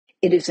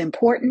It is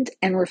important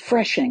and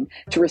refreshing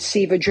to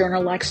receive a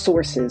journal like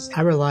Sources.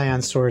 I rely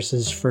on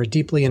Sources for a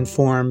deeply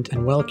informed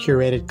and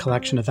well-curated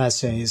collection of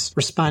essays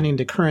responding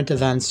to current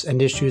events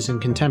and issues in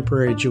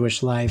contemporary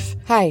Jewish life.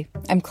 Hi,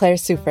 I'm Claire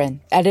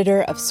Sufrin,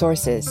 editor of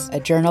Sources, a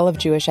journal of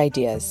Jewish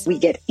ideas. We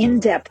get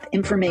in-depth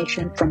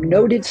information from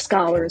noted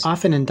scholars,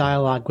 often in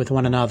dialogue with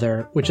one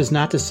another, which is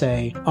not to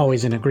say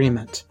always in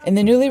agreement. In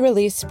the newly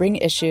released spring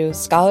issue,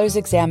 scholars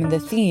examine the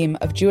theme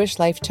of Jewish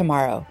life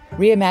tomorrow,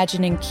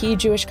 reimagining key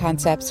Jewish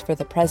concepts for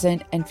the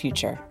present and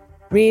future.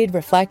 Read,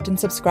 reflect, and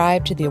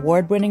subscribe to the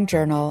award-winning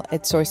journal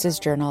at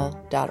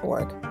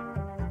sourcesjournal.org.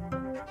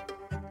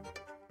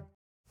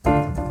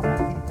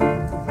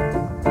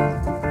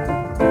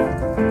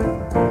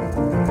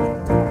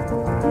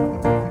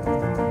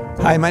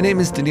 Hi, my name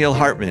is Donniel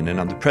Hartman,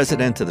 and I'm the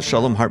president of the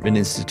Shalom Hartman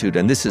Institute,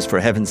 and this is For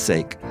Heaven's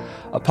Sake,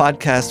 a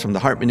podcast from the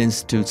Hartman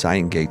Institute's I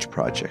Engage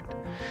project.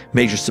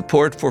 Major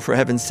support for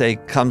Heaven's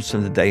Sake comes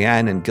from the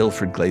Diane and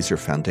Guilford Glazer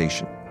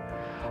Foundation.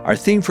 Our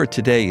theme for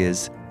today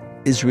is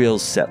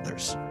Israel's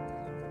Settlers.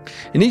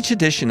 In each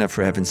edition of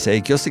For Heaven's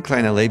Sake, Yossi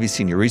Klein Halevi,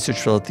 Senior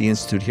Research Fellow at the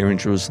Institute here in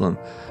Jerusalem,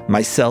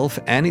 myself,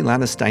 and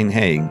Elana Stein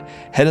Hain,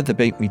 head of the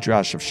Beit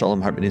Midrash of Shalom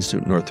Hartman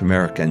Institute North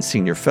America and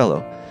Senior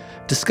Fellow,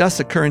 discuss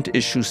a current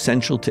issue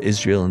central to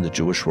Israel and the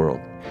Jewish world.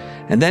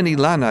 And then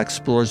Elana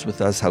explores with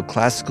us how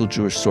classical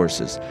Jewish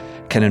sources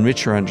can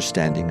enrich our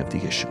understanding of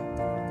the issue.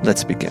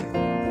 Let's begin.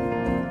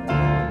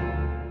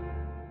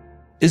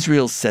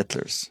 Israel's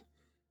settlers.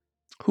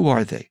 Who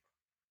are they?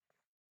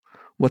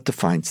 What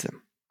defines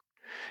them?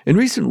 In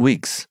recent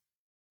weeks,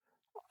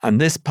 on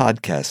this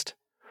podcast,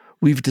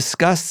 we've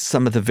discussed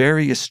some of the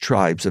various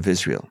tribes of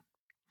Israel,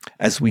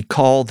 as we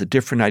call the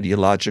different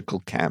ideological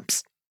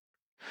camps.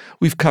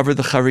 We've covered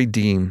the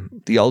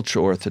Haredim, the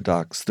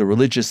ultra-Orthodox, the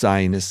religious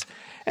Zionists,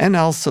 and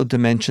also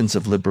dimensions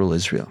of liberal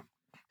Israel.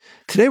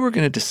 Today we're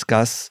going to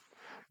discuss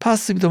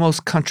possibly the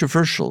most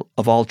controversial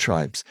of all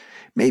tribes,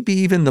 maybe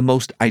even the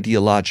most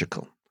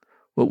ideological,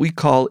 what we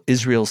call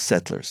Israel's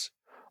settlers,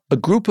 a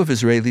group of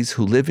Israelis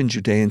who live in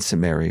Judea and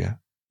Samaria,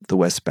 the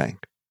West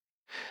Bank.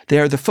 They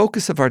are the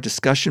focus of our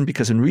discussion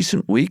because in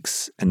recent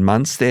weeks and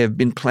months they have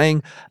been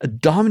playing a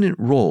dominant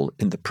role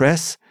in the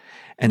press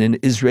and in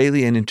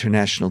Israeli and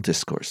international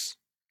discourse.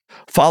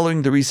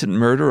 Following the recent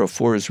murder of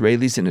 4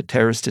 Israelis in a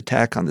terrorist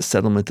attack on the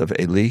settlement of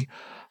Eli,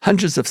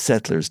 hundreds of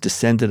settlers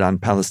descended on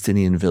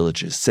Palestinian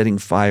villages, setting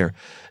fire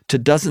to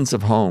dozens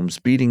of homes,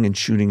 beating and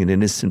shooting at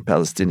innocent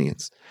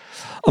Palestinians.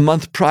 A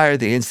month prior,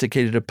 they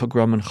instigated a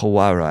pogrom in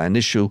Hawara, an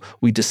issue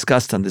we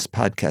discussed on this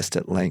podcast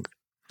at length.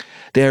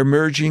 They are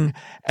emerging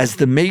as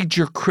the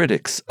major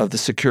critics of the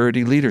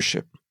security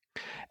leadership,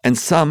 and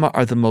some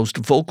are the most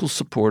vocal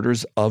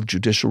supporters of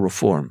judicial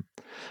reform,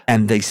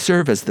 and they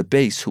serve as the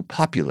base who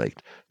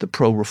populate the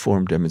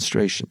pro-reform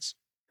demonstrations.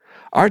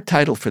 Our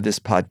title for this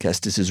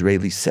podcast is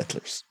Israeli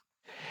Settlers,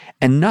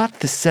 and not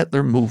the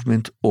settler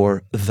movement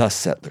or the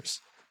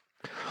settlers.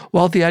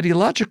 While the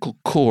ideological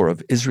core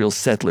of Israel's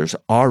settlers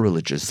are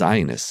religious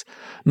Zionists,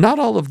 not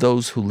all of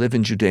those who live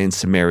in Judea and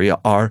Samaria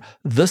are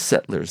the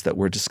settlers that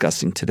we're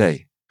discussing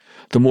today.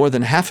 The more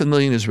than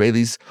 500,000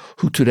 Israelis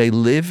who today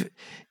live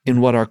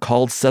in what are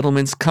called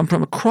settlements come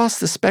from across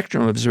the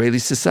spectrum of Israeli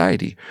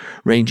society,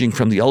 ranging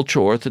from the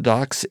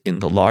ultra-Orthodox in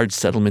the large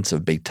settlements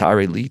of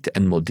Beitar elite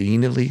and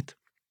Modi'in elite,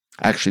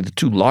 actually the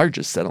 2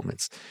 largest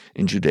settlements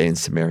in Judea and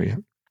Samaria.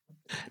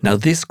 Now,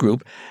 this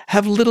group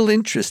have little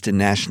interest in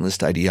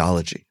nationalist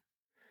ideology.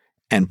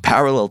 And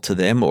parallel to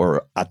them,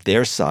 or at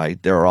their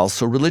side, there are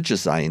also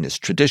religious Zionists,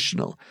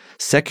 traditional,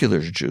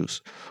 secular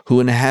Jews, who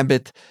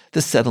inhabit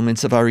the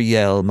settlements of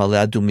Ariel,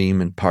 Ma'ale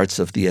Adumim, and parts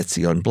of the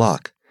Etzion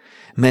bloc.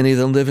 Many of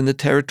them live in the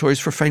territories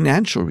for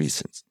financial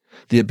reasons,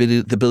 the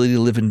ability to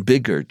live in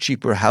bigger,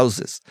 cheaper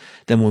houses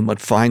than one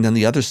would find on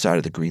the other side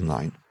of the Green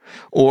Line,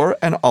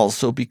 and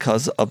also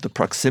because of the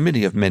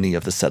proximity of many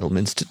of the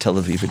settlements to Tel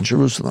Aviv and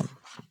Jerusalem.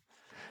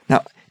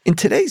 Now, in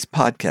today's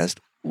podcast,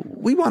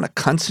 we want to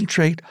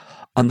concentrate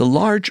on the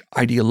large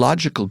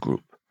ideological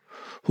group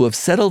who have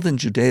settled in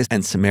Judea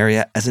and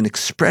Samaria as an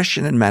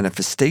expression and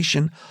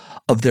manifestation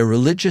of their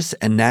religious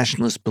and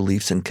nationalist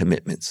beliefs and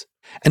commitments,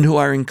 and who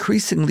are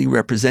increasingly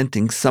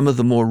representing some of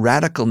the more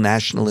radical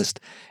nationalist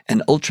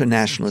and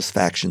ultra-nationalist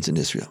factions in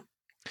Israel.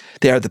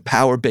 They are the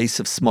power base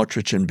of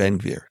Smotrich and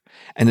Ben-Gvir,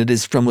 and it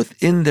is from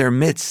within their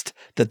midst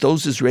that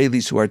those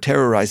Israelis who are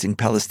terrorizing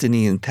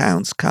Palestinian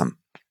towns come.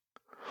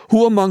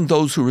 Who among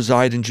those who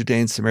reside in Judea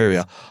and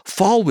Samaria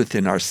fall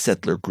within our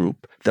settler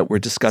group that we're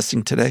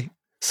discussing today?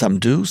 Some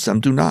do, some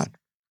do not.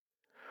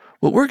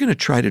 What we're going to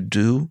try to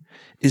do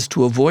is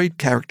to avoid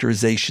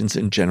characterizations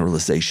and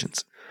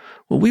generalizations.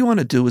 What we want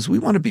to do is we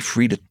want to be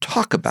free to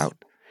talk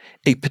about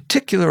a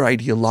particular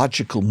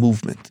ideological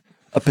movement,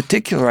 a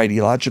particular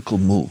ideological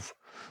move,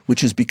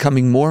 which is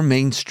becoming more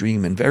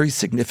mainstream and very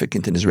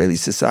significant in Israeli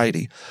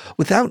society,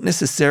 without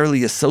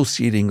necessarily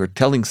associating or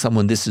telling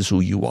someone this is who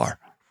you are.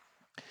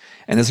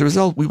 And as a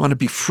result, we want to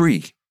be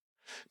free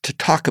to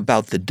talk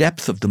about the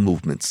depth of the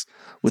movements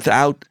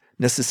without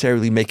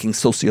necessarily making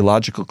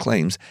sociological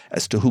claims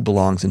as to who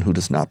belongs and who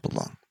does not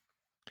belong.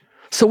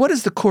 So what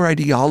is the core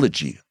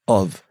ideology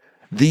of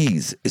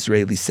these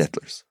Israeli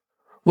settlers?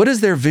 What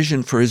is their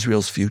vision for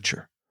Israel's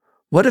future?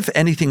 What, if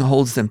anything,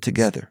 holds them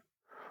together?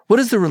 What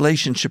is the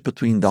relationship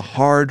between the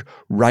hard,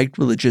 right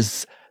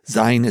religious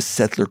Zionist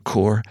settler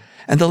core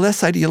and the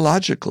less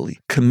ideologically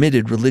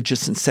committed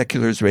religious and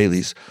secular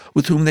Israelis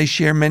with whom they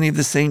share many of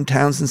the same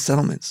towns and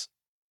settlements?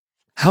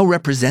 How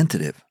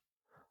representative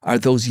are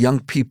those young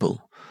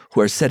people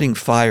who are setting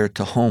fire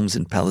to homes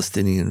in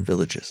Palestinian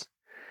villages?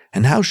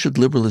 And how should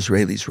liberal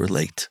Israelis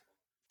relate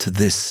to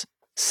this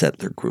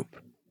settler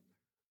group?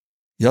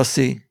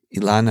 Yossi,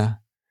 Elana,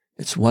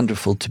 it's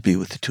wonderful to be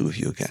with the two of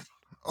you again.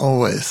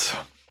 Always.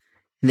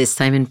 This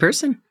time in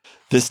person.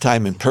 This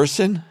time in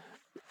person,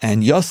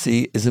 and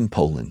Yossi is in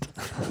Poland.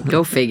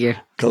 Go figure.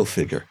 Go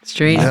figure.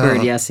 Strange bird,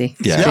 Yossi.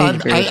 Yeah,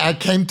 I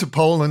came to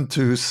Poland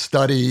to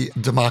study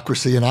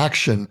democracy in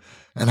action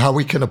and how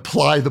we can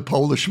apply the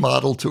Polish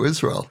model to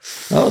Israel.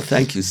 Oh,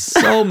 thank you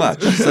so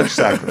much. Such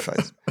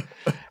sacrifice.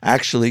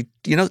 Actually,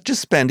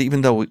 just spend,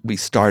 even though we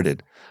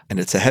started, and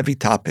it's a heavy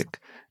topic,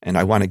 and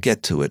I want to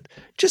get to it,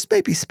 just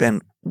maybe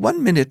spend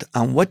 1 minute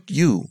on what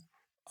you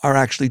are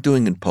actually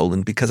doing in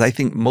Poland, because I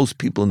think most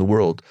people in the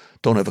world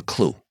don't have a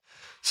clue.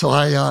 So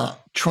I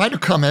try to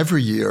come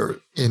every year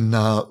in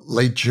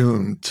late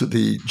June to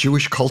the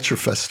Jewish Culture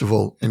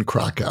Festival in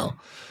Krakow,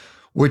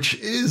 which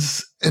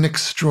is an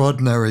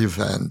extraordinary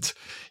event.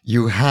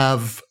 You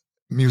have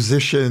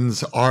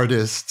musicians,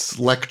 artists,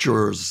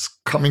 lecturers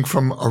coming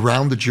from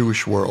around the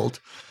Jewish world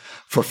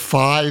for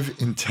 5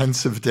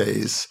 intensive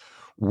days,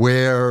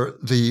 where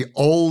the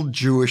old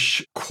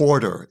Jewish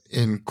quarter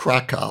in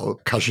Krakow,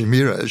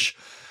 Kazimierz,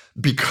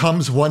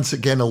 becomes once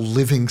again a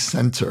living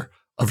center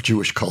of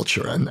Jewish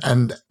culture.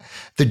 And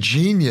the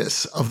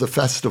genius of the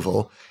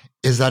festival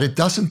is that it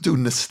doesn't do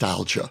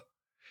nostalgia.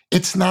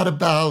 It's not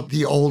about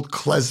the old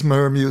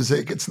klezmer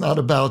music. It's not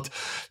about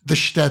the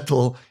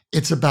shtetl.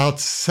 It's about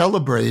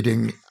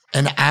celebrating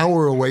an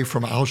hour away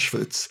from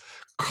Auschwitz,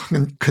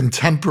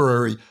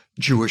 contemporary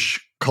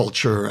Jewish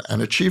culture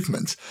and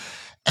achievements.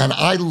 And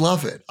I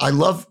love it. I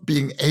love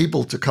being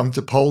able to come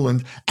to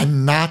Poland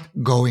and not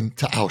going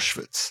to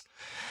Auschwitz.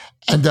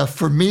 And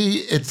for me,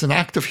 it's an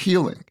act of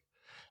healing.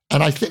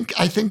 And I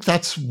think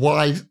that's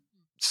why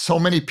so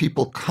many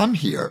people come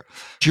here.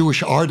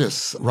 Jewish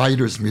artists,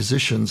 writers,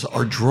 musicians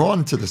are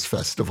drawn to this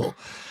festival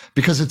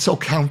because it's so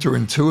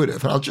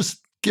counterintuitive. And I'll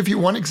just give you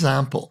one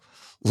example.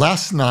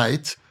 Last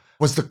night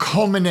was the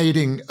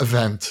culminating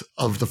event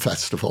of the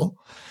festival.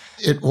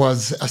 It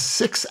was a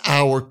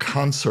 6-hour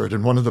concert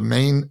in one of the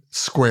main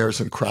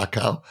squares in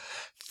Krakow.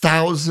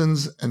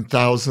 Thousands and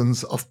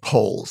thousands of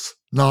Poles,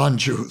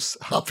 non-Jews,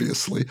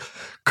 obviously,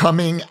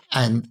 coming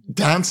and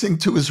dancing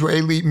to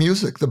Israeli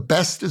music, the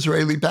best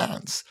Israeli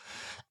bands.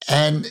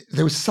 And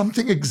there was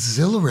something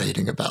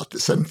exhilarating about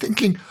this. I'm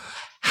thinking,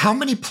 how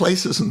many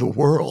places in the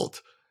world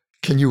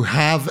can you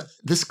have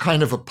this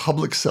kind of a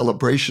public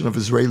celebration of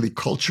Israeli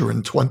culture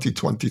in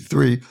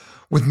 2023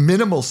 with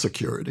minimal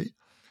security?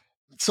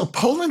 So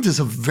Poland is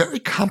a very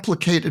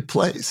complicated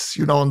place.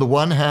 On the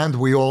one hand,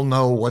 we all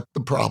know what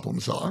the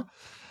problems are,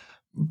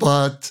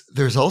 but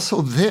there's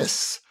also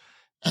this.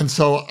 And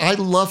so I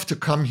love to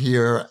come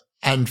here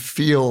and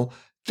feel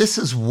this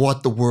is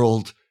what the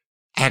world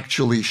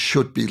actually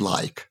should be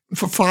like.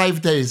 For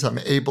 5 days, I'm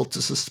able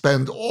to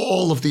suspend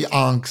all of the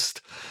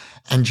angst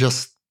and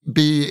just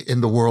be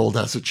in the world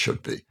as it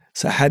should be.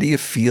 So how do you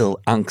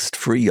feel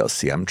angst-free,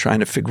 Yossi? I'm trying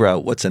to figure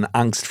out what's an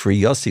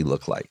angst-free Yossi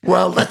look like.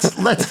 Well, let's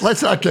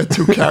not get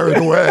too carried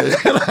away.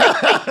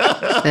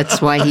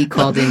 That's why he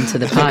called into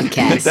the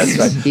podcast. That's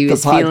right. He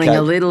was feeling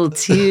a little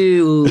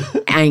too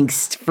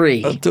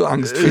angst-free. Too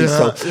angst-free.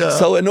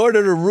 So in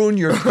order to ruin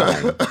your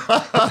time.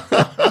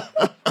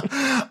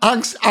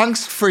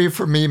 Angst-free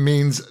for me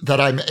means that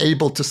I'm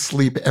able to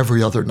sleep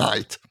every other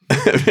night.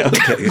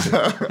 Okay.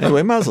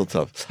 Anyway, mazel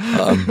tov.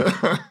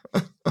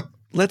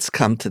 Let's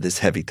come to this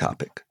heavy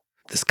topic,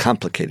 this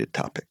complicated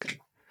topic.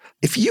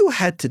 If you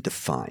had to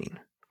define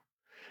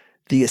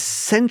the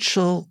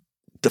essential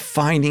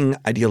defining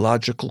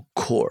ideological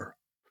core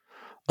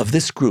of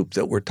this group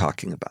that we're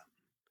talking about,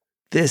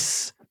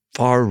 this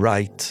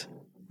far-right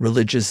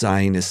religious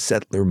Zionist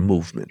settler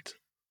movement,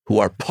 who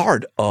are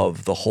part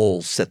of the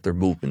whole settler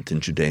movement in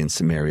Judea and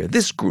Samaria,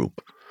 this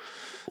group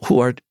who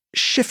are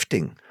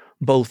shifting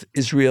both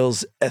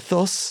Israel's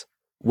ethos,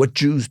 what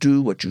Jews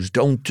do, what Jews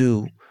don't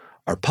do,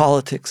 our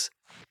politics.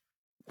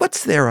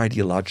 What's their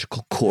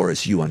ideological core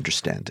as you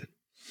understand it?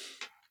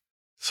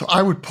 So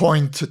I would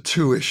point to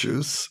 2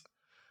 issues.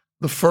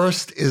 The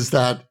first is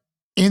that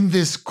in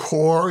this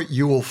core,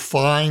 you will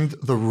find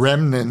the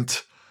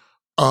remnant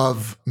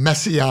of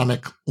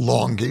messianic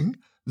longing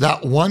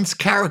that once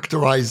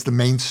characterized the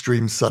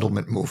mainstream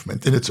settlement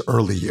movement in its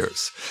early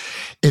years.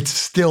 It's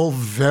still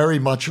very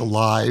much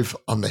alive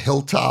on the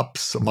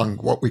hilltops among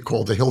what we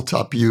call the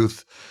hilltop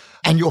youth.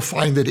 And you'll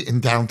find it in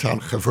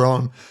downtown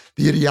Hebron.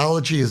 The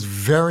ideology is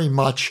very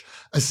much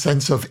a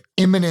sense of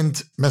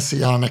imminent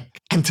messianic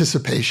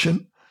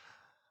anticipation,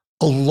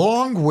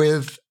 along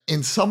with,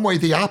 in some way,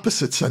 the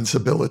opposite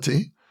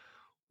sensibility,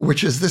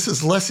 which is this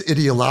is less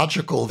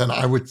ideological than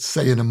I would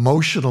say an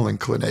emotional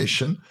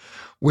inclination,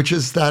 which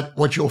is that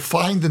what you'll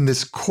find in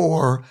this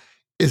core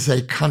is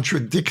a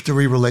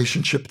contradictory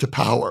relationship to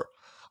power.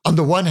 On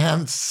the one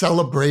hand,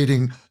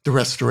 celebrating the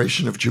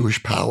restoration of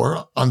Jewish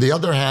power. On the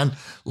other hand,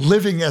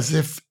 living as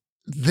if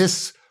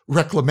this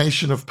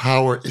reclamation of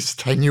power is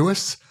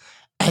tenuous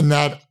and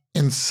that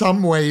in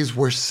some ways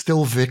we're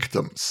still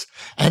victims.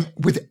 And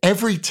with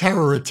every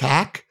terror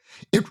attack,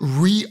 it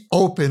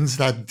reopens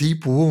that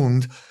deep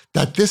wound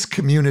that this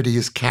community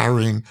is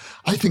carrying,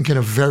 I think, in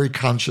a very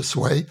conscious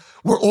way.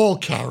 We're all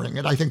carrying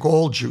it. I think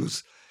all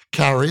Jews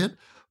carry it.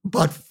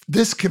 But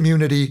this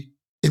community,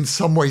 in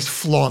some ways,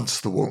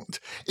 flaunts the wound.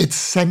 It's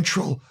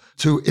central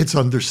to its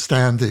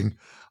understanding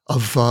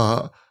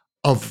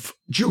of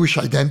Jewish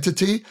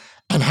identity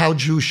and how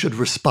Jews should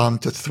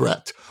respond to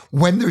threat.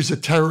 When there's a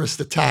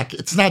terrorist attack,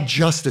 it's not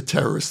just a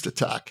terrorist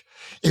attack.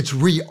 It's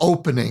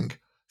reopening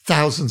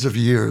thousands of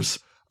years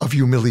of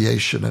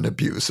humiliation and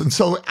abuse. And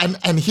so,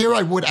 and here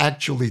I would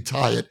actually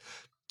tie it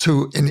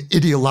to an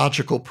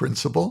ideological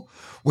principle,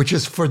 which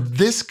is for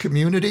this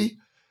community,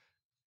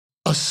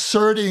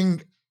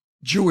 asserting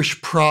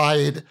Jewish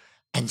pride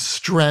and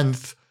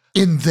strength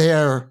in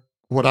their,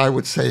 what I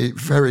would say,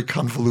 very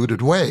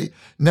convoluted way.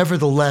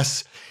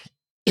 Nevertheless,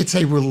 it's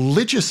a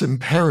religious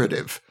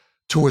imperative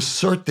to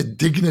assert the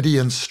dignity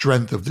and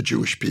strength of the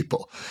Jewish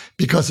people.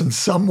 Because in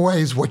some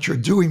ways, what you're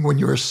doing when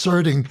you're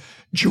asserting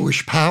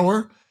Jewish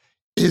power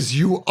is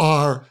you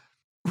are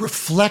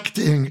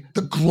reflecting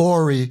the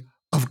glory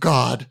of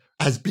God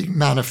as being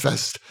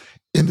manifest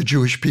in the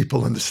Jewish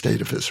people in the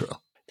state of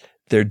Israel.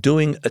 They're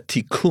doing a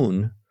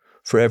tikkun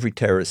for every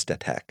terrorist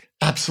attack.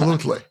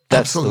 Absolutely.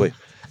 That's absolutely. the way.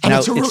 And,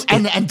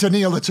 Now, and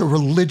Donniel, it's a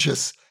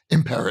religious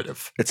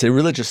imperative. It's a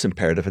religious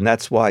imperative, and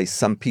that's why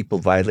some people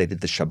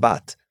violated the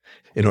Shabbat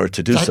in order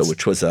to do so,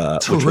 which was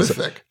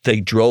terrific. They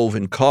drove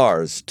in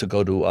cars to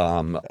go to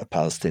a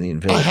Palestinian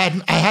village.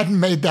 I hadn't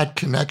made that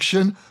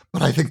connection,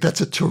 but I think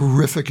that's a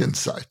terrific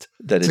insight.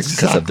 That it's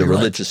because of the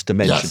religious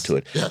dimension to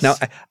it. Yes. Now,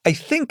 I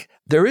think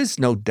there is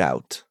no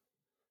doubt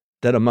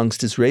that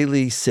amongst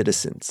Israeli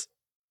citizens,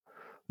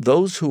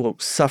 those who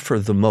suffer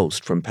the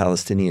most from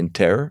Palestinian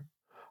terror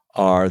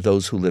are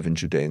those who live in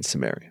Judea and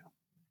Samaria.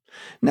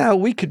 Now,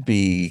 we could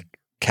be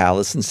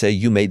callous and say,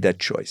 you made that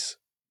choice.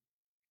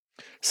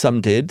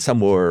 Some did. Some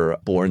were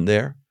born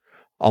there.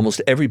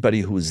 Almost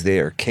everybody who was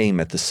there came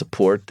at the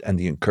support and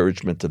the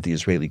encouragement of the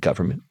Israeli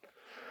government.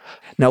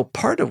 Now,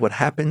 part of what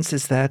happens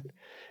is that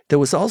there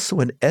was also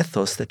an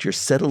ethos that you're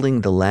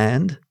settling the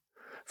land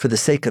for the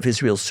sake of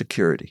Israel's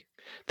security.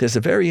 There's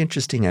a very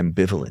interesting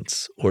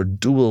ambivalence or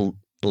dual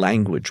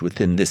language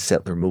within this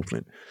settler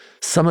movement.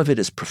 Some of it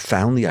is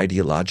profoundly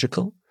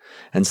ideological,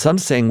 and some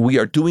saying we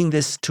are doing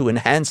this to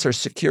enhance our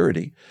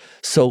security.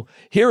 So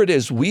here it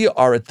is, we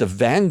are at the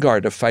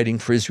vanguard of fighting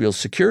for Israel's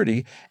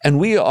security, and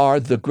we are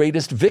the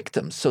greatest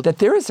victims, so that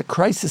there is a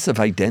crisis of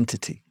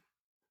identity.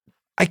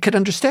 I could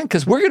understand,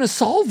 because we're going to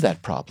solve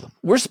that problem.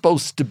 We're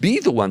supposed to be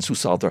the ones who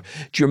solve it.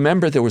 Do you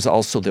remember there's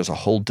a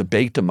whole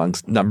debate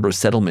amongst a number of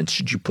settlements.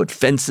 Should you put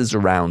fences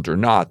around or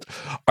not?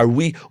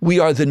 We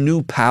are the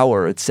new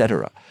power,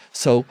 etc.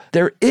 So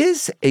there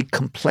is a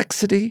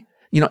complexity.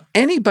 You know,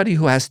 anybody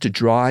who has to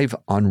drive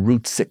on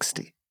Route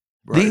 60,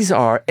 these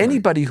are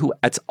anybody who,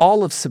 it's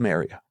all of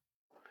Samaria.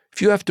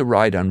 If you have to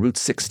ride on Route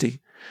 60,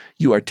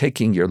 you are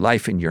taking your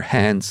life in your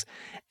hands.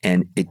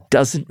 And it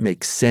doesn't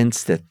make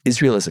sense that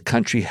Israel as a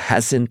country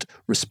hasn't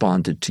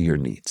responded to your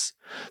needs.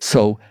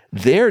 So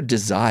their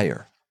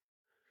desire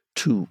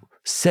to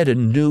set a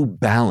new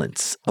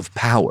balance of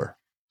power,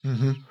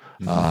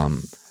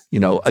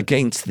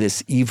 against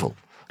this evil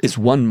is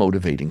one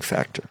motivating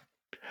factor.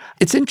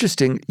 It's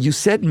interesting. You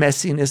said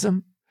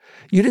messianism.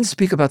 You didn't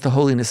speak about the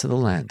holiness of the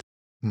land.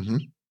 Mm-hmm.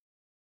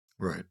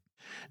 Right.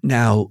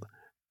 Now,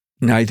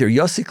 neither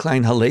Yossi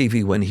Klein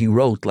Halevi, when he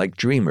wrote Like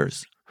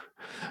Dreamers,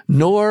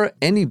 nor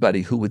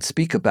anybody who would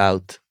speak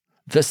about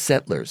the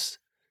settlers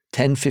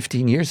 10,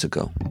 15 years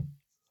ago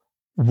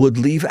would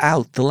leave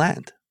out the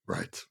land.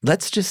 Right.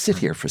 Let's just sit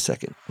here for a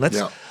second.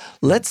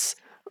 Let's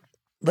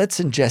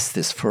ingest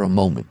this for a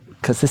moment,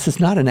 because this is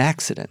not an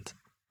accident.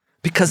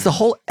 Because the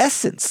whole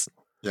essence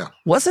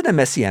wasn't a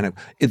messianic.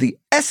 The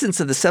essence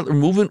of the settler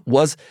movement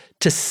was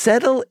to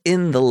settle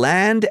in the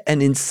land,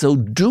 and in so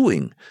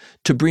doing,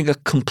 to bring a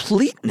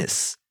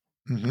completeness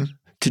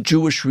to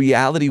Jewish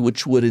reality,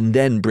 which would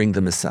then bring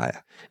the Messiah.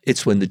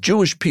 It's when the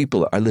Jewish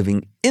people are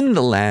living in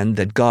the land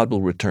that God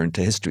will return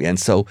to history. And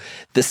so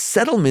the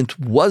settlement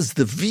was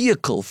the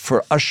vehicle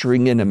for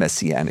ushering in a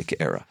messianic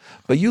era.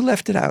 But you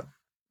left it out.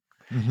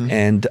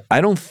 And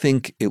I don't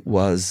think it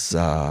was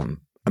a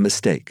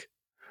mistake,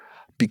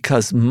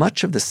 because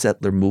much of the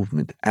settler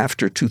movement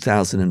after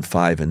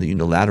 2005 and the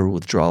unilateral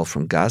withdrawal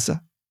from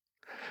Gaza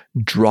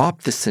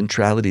dropped the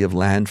centrality of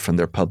land from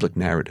their public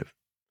narrative.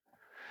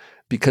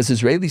 Because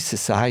Israeli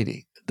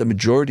society, the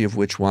majority of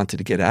which wanted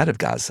to get out of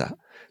Gaza,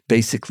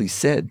 basically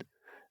said,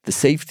 the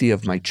safety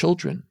of my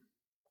children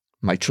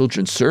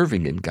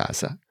serving in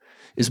Gaza,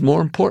 is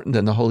more important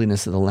than the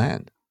holiness of the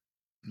land.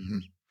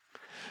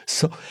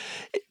 So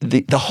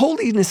the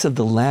holiness of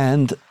the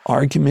land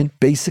argument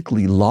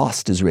basically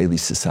lost Israeli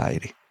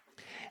society.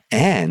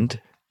 And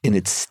in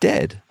its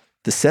stead,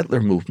 the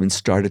settler movement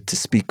started to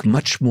speak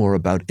much more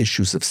about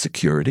issues of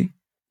security.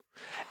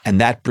 And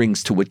that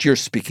brings to what you're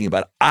speaking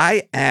about.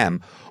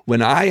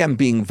 When I am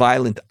being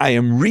violent, I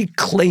am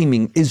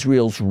reclaiming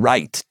Israel's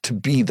right to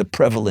be the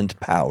prevalent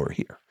power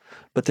here.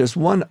 But there's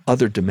one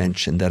other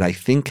dimension that I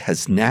think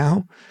has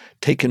now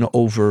taken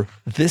over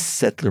this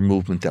settler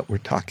movement that we're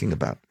talking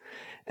about,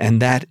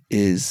 and that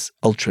is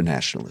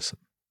ultranationalism.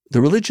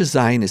 The religious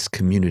Zionist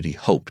community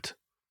hoped,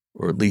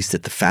 or at least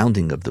at the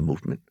founding of the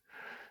movement,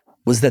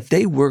 was that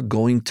they were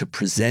going to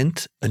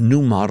present a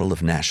new model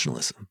of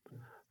nationalism.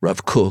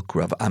 Rav Kook,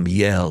 Rav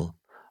Amiel,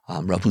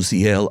 Rav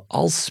Uziel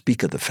all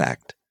speak of the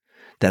fact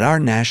that our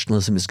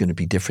nationalism is going to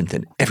be different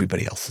than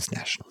everybody else's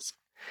nationalism.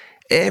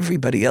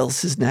 Everybody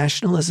else's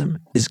nationalism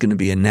is going to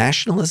be a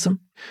nationalism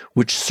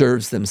which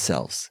serves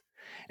themselves.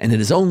 And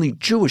it is only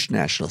Jewish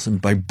nationalism,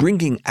 by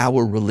bringing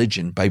our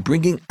religion, by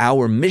bringing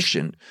our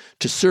mission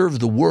to serve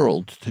the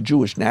world to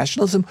Jewish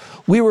nationalism,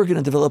 we were going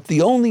to develop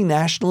the only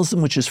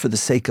nationalism which is for the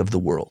sake of the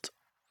world.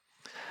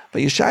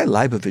 But Yeshai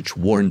Leibovich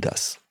warned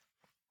us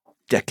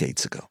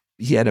decades ago.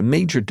 He had a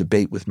major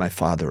debate with my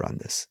father on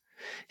this.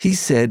 He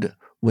said,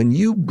 when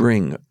you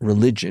bring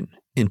religion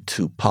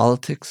into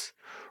politics,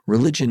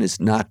 religion is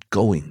not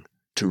going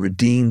to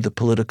redeem the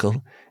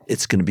political.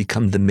 It's going to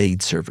become the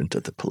maidservant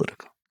of the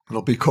political.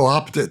 It'll be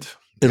co-opted.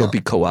 It'll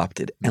be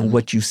co-opted. And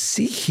what you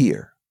see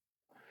here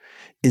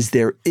is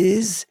there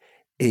is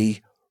a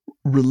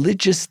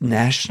religious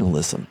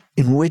nationalism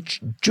in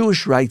which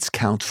Jewish rights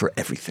count for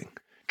everything.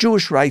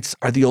 Jewish rights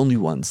are the only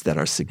ones that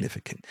are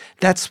significant.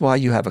 That's why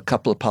you have a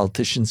couple of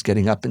politicians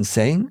getting up and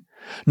saying,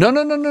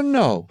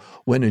 no.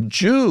 When a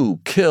Jew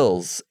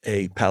kills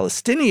a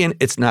Palestinian,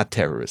 it's not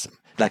terrorism.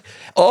 Like,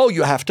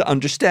 you have to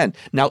understand.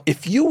 Now,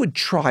 if you would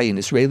try in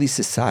Israeli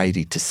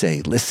society to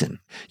say, listen,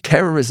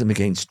 terrorism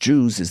against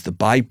Jews is the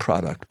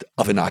byproduct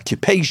of an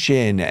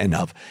occupation and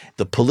of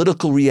the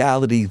political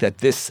reality that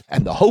this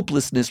and the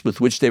hopelessness with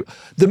which the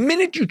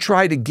minute you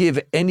try to give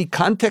any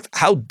context,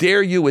 how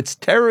dare you, it's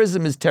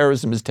terrorism is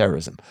terrorism is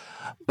terrorism.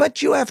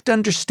 But you have to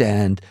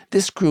understand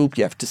this group,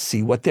 you have to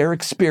see what they're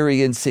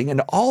experiencing.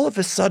 And all of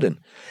a sudden,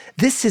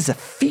 this is a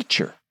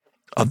feature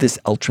of this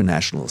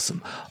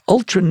ultranationalism.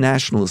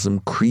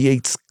 Ultranationalism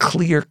creates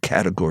clear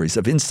categories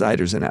of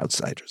insiders and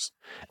outsiders.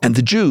 And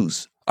the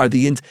Jews are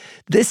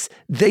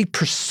they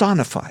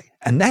personify.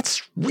 And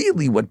that's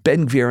really what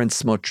Ben Gvir and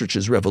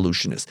Smotrich's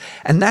revolution is.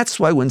 And that's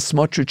why when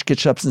Smotrich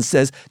gets up and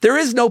says, there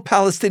is no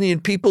Palestinian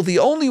people, the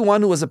only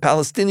one who was a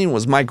Palestinian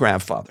was my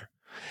grandfather.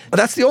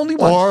 That's the only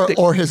one.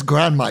 Or his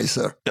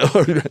grandmiser.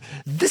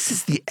 This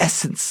is the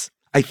essence.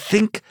 I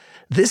think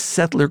this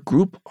settler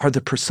group are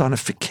the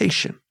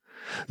personification,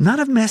 not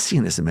of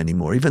Messianism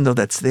anymore, even though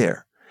that's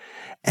there.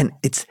 And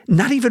it's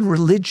not even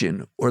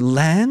religion or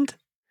land.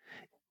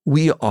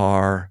 We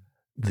are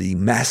the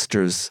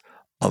masters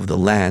of the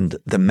land,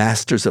 the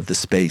masters of the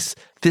space.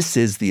 This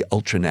is the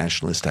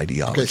ultranationalist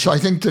ideology. Okay, so I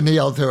think,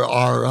 Donniel, there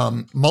are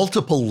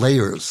multiple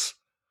layers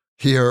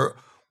here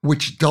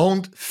which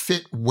don't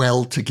fit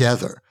well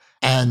together.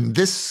 And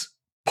this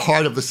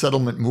part of the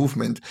settlement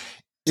movement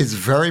is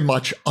very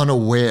much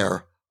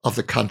unaware of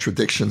the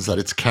contradictions that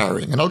it's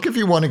carrying. And I'll give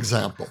you one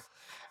example.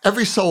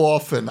 Every so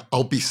often,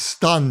 I'll be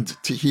stunned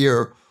to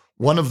hear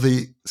one of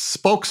the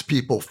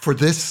spokespeople for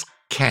this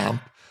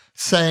camp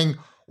saying,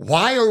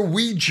 why are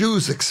we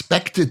Jews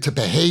expected to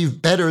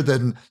behave better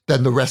than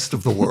the rest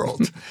of the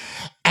world?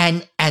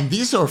 and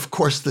these are, of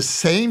course, the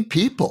same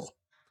people,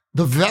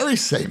 the very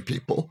same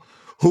people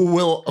who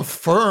will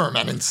affirm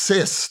and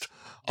insist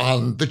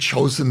on the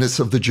chosenness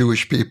of the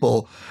Jewish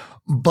people.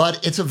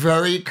 But it's a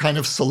very kind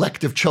of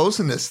selective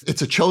chosenness.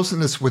 It's a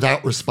chosenness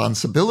without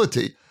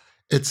responsibility.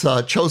 It's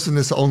a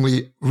chosenness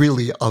only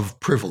really of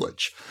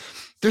privilege.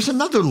 There's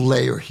another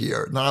layer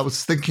here that I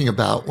was thinking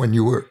about when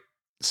you were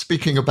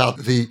speaking about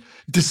the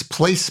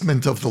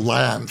displacement of the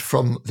land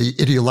from the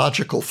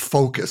ideological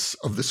focus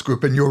of this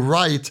group. And you're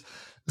right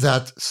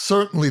that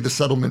certainly the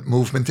settlement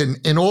movement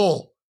in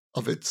all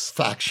of its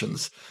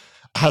factions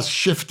has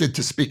shifted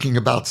to speaking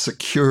about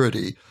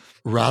security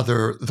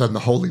rather than the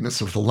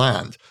holiness of the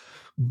land.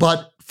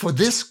 But for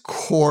this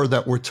core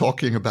that we're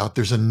talking about,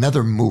 there's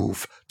another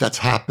move that's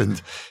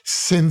happened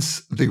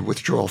since the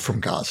withdrawal from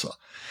Gaza.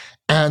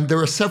 And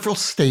there are several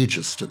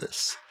stages to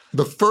this.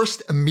 The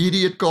first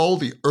immediate goal,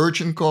 the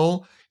urgent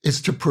goal,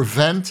 is to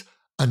prevent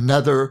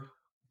another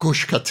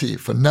Gush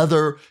Katif,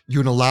 another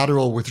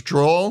unilateral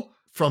withdrawal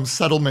from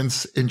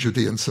settlements in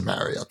Judea and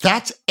Samaria.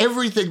 That's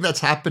everything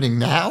that's happening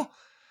now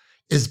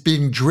is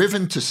being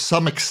driven to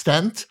some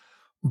extent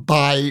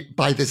by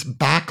this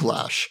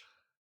backlash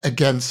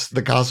against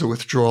the Gaza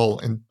withdrawal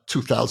in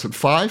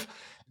 2005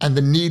 and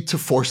the need to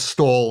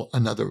forestall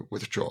another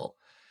withdrawal.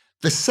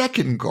 The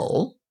second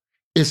goal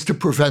is to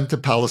prevent a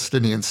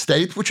Palestinian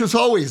state, which was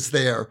always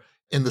there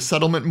in the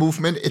settlement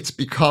movement. It's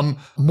become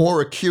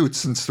more acute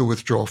since the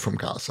withdrawal from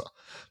Gaza.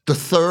 The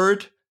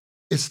third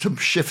is to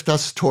shift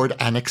us toward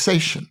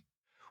annexation,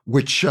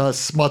 which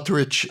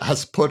Smotrich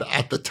has put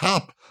at the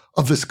top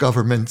of this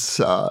government's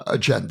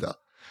agenda.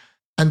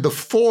 And the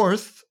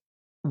fourth,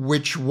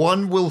 which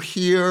one will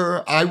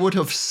hear, I would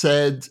have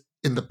said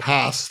in the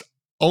past,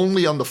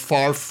 only on the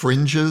far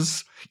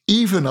fringes,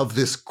 even of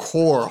this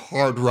core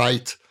hard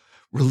right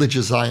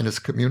religious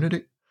Zionist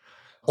community,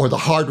 or the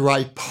hard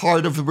right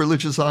part of the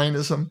religious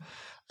Zionism,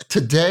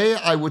 today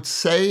I would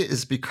say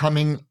is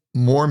becoming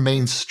more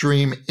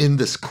mainstream in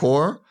this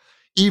core,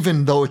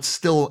 even though it's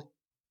still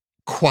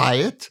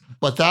quiet,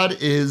 but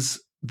that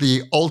is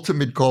the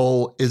ultimate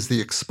goal, is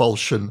the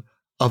expulsion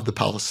of the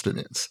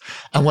Palestinians.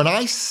 And when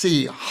I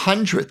see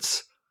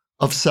hundreds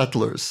of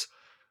settlers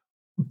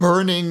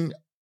burning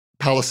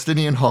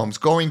Palestinian homes,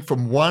 going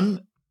from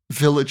one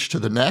village to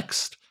the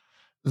next,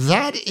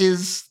 that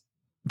is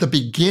the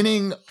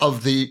beginning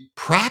of the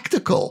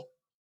practical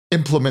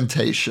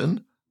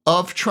implementation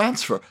of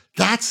transfer.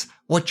 That's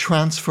what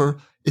transfer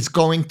is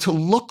going to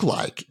look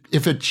like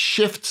if it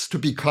shifts to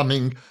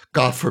becoming,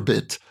 God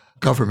forbid,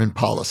 government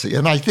policy.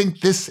 And I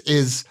think this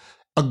is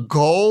a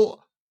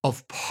goal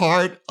of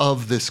part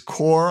of this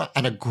core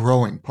and a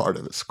growing part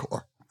of this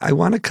core. I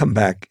want to come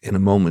back in a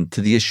moment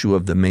to the issue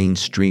of the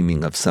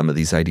mainstreaming of some of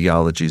these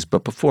ideologies.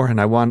 But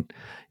beforehand, I want,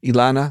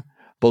 Elana,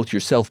 both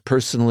yourself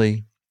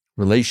personally,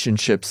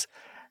 relationships,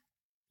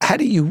 how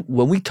do you,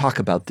 when we talk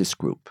about this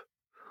group,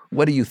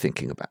 what are you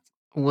thinking about?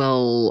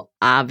 Well,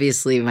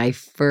 obviously, my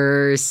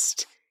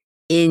first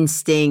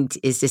instinct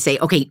is to say,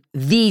 okay,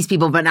 these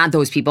people, but not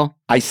those people.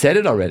 I said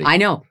it already. I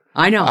know.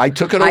 I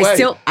took it away.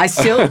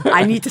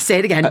 I need to say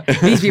it again.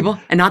 These people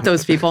and not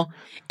those people.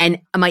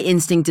 And my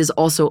instinct is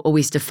also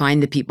always to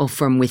find the people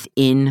from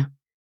within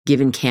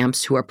given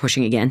camps who are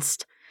pushing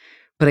against.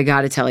 But I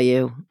got to tell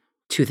you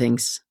two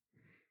things.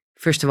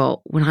 First of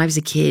all, when I was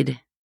a kid,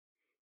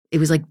 it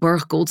was like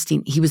Baruch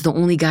Goldstein. He was the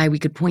only guy we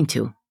could point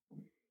to.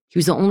 He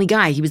was the only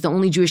guy. He was the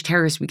only Jewish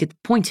terrorist we could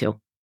point to.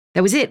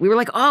 That was it. We were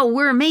like, oh,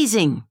 we're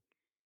amazing.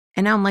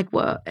 And now I'm like,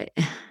 well,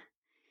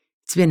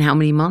 it's been how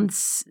many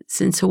months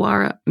since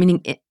Hawara?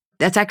 Meaning,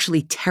 that's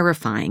actually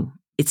terrifying.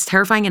 It's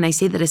terrifying. And I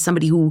say that as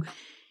somebody who,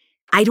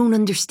 I don't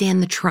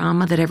understand the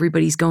trauma that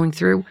everybody's going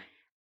through.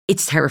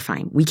 It's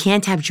terrifying. We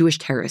can't have Jewish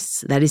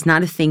terrorists. That is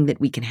not a thing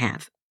that we can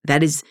have.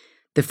 That is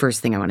the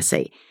first thing I want to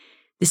say.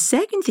 The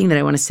second thing that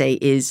I want to say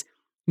is,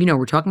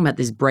 we're talking about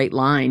this bright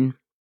line,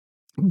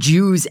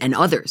 Jews and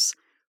others.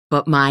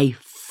 But my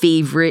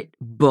favorite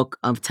book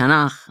of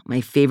Tanakh,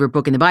 my favorite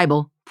book in the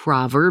Bible,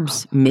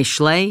 Proverbs,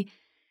 Mishlei,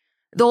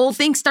 the whole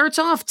thing starts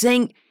off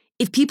saying,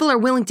 if people are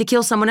willing to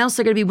kill someone else,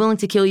 they're going to be willing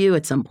to kill you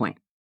at some point.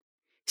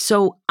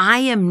 So I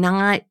am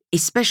not,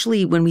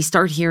 especially when we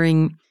start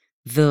hearing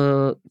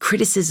the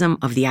criticism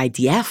of the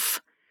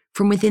IDF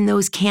from within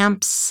those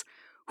camps,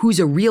 who's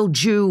a real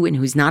Jew and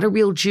who's not a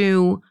real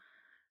Jew.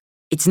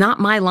 It's not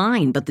my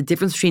line, but the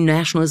difference between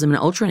nationalism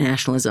and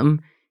ultranationalism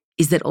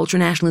is that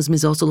ultranationalism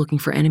is also looking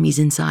for enemies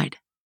inside.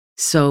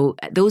 So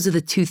those are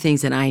the two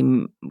things that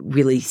I'm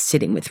really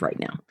sitting with right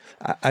now.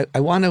 I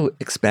want to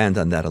expand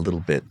on that a little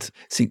bit.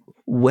 See,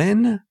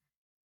 when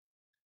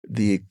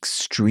the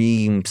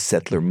extreme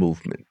settler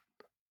movement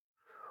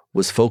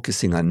was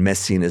focusing on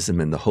messianism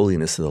and the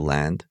holiness of the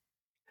land,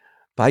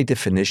 by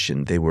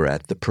definition, they were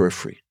at the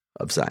periphery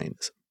of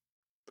Zionism.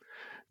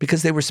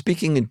 Because they were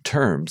speaking in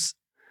terms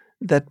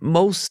that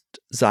most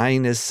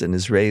Zionists and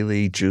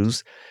Israeli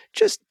Jews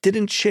just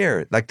didn't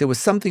share. Like there was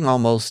something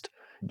almost,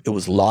 it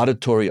was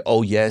laudatory.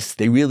 Oh yes,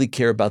 they really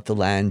care about the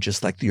land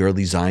just like the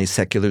early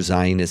secular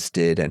Zionists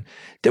did. And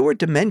there were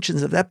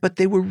dimensions of that, but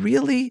they were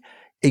really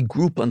a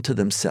group unto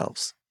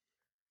themselves.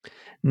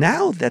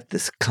 Now that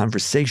this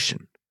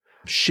conversation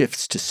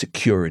shifts to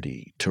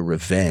security, to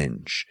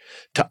revenge,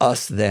 to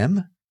us,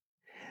 them,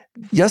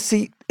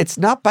 Yossi, it's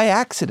not by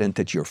accident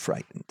that you're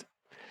frightened,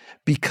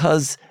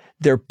 because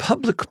their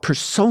public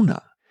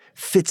persona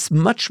fits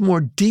much more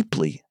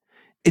deeply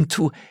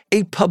into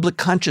a public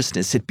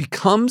consciousness. It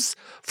becomes,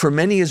 for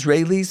many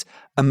Israelis,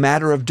 a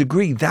matter of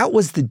degree. That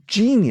was the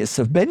genius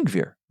of Ben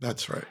Gvir.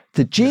 That's right.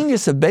 The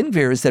genius of Ben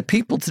Gvir is that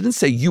people didn't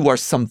say, you are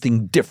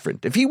something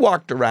different. If he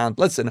walked around,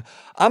 listen,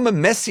 I'm a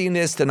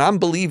messianist and I'm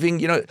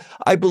believing,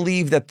 I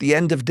believe that the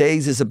end of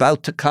days is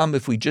about to come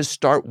if we just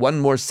start one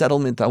more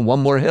settlement on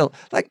one more hill.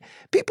 Like,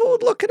 people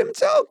would look at him and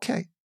say,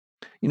 okay,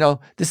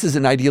 this is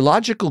an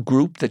ideological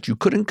group that you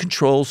couldn't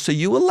control, so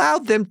you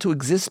allowed them to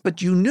exist,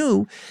 but you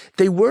knew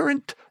they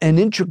weren't an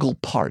integral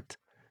part.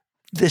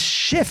 This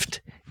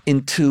shift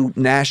into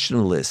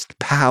nationalist,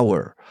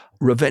 power,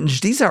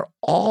 revenge, these are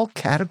all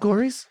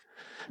categories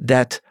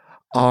that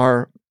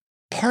are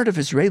part of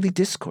Israeli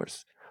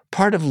discourse,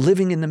 part of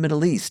living in the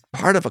Middle East,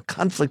 part of a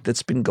conflict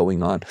that's been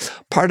going on,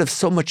 part of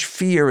so much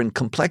fear and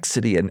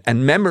complexity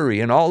and memory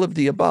and all of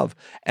the above.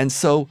 And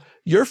so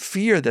your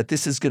fear that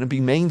this is going to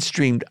be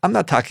mainstreamed, I'm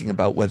not talking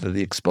about whether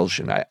the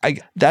expulsion,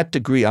 that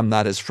degree I'm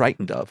not as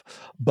frightened of,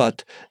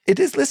 but it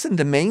is, listen,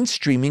 the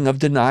mainstreaming of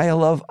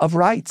denial of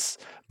rights,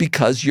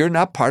 because you're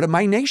not part of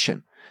my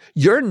nation.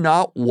 You're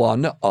not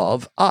one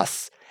of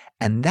us.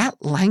 And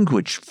that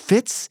language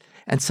fits.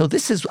 And so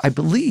this is, I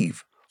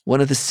believe,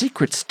 one of the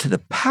secrets to the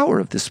power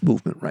of this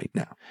movement right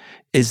now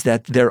is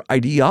that their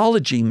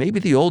ideology, maybe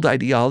the old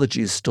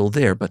ideology is still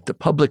there, but the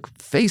public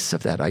face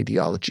of that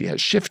ideology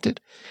has shifted.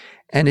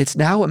 And it's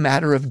now a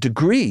matter of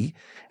degree.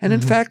 And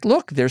in fact,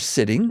 look, they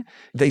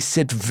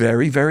sit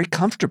very, very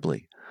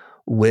comfortably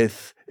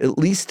with at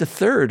least a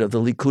third of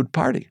the Likud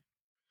party.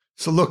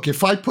 So look,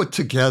 if I put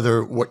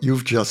together what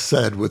you've just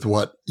said with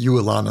what you,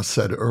 Elana,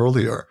 said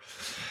earlier,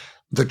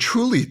 the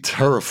truly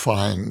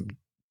terrifying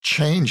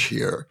change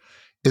here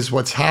is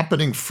what's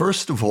happening,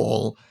 first of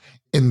all,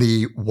 in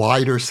the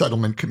wider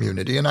settlement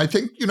community. And I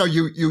think,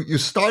 you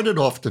started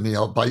off,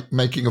 Donniel, by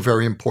making a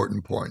very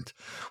important point,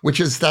 which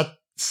is that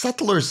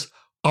settlers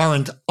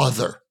aren't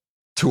other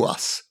to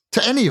us,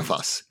 to any of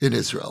us in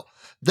Israel.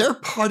 They're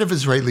part of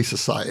Israeli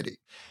society.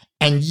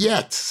 And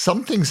yet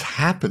something's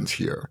happened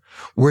here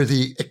where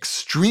the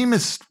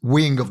extremist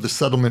wing of the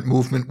settlement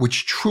movement,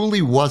 which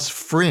truly was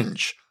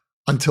fringe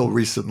until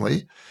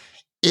recently,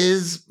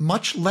 is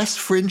much less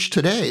fringe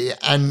today.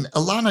 And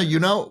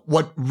Elana,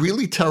 what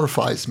really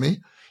terrifies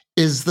me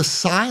is the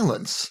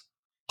silence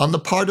on the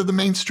part of the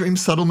mainstream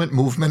settlement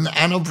movement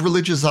and of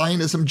religious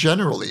Zionism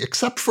generally,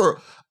 except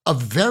for a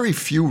very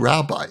few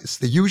rabbis,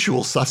 the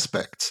usual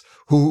suspects,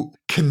 who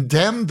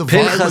condemn the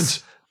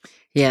violence.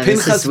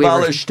 Pinchas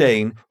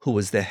Wallerstein, who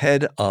was the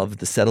head of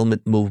the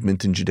settlement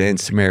movement in Judea and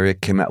Samaria,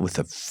 came out with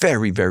a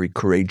very, very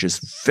courageous,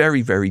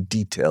 very, very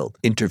detailed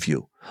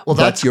interview. Well,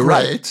 that's great.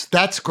 Right.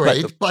 That's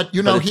great. But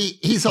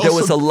he's also, there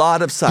was a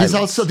lot of silence. He's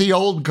also the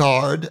old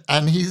guard,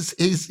 and he's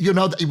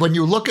when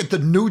you look at the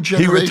new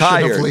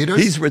generation of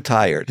leaders, he's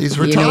retired.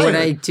 You know what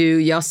I do,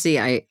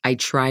 Yossi? I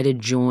try to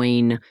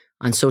join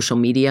on social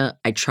media.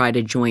 I try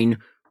to join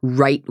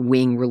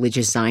right-wing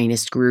religious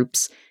Zionist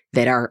groups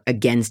that are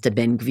against a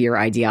Ben Gvir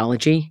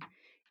ideology,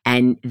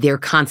 and they're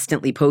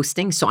constantly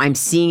posting. So I'm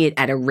seeing it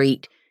at a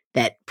rate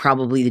that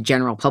probably the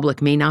general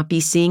public may not be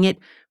seeing it,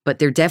 but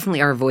there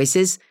definitely are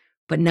voices,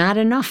 but not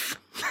enough.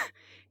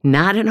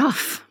 Not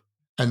enough.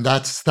 And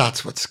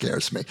that's what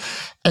scares me.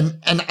 And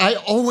I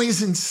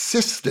always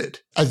insisted,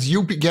 as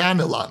you began,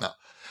 Elana,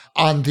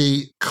 on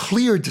the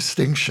clear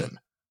distinction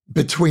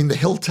between the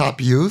Hilltop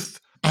Youth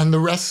and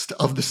the rest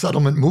of the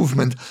settlement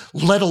movement,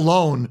 let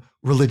alone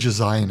religious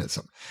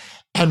Zionism.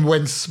 And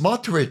when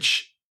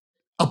Smotrich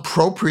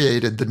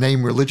appropriated the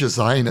name religious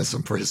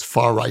Zionism for his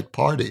far-right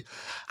party,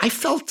 I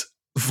felt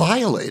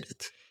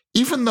violated.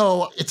 Even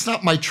though it's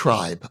not my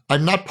tribe,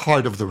 I'm not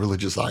part of the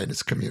religious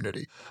Zionist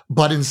community.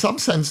 But in some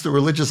sense, the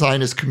religious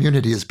Zionist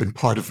community has been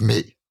part of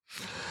me.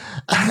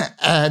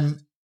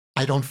 And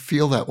I don't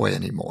feel that way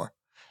anymore.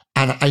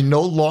 And I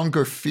no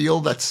longer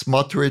feel that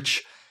Smotrich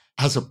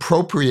has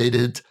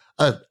appropriated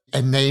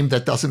a name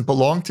that doesn't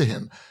belong to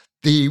him.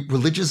 The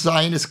religious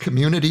Zionist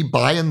community,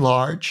 by and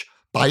large,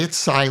 by its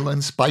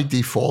silence, by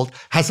default,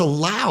 has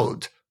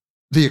allowed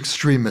the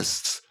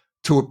extremists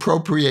to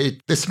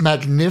appropriate this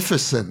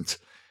magnificent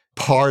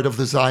part of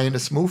the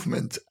Zionist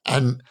movement.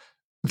 And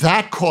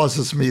that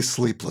causes me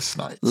sleepless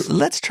nights.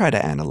 Let's try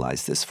to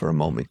analyze this for a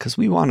moment, because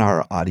we want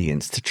our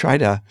audience to try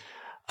to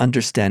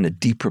understand a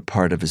deeper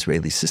part of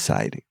Israeli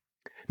society.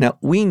 Now,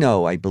 we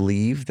know, I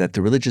believe, that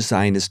the religious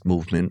Zionist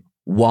movement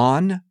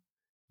won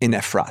in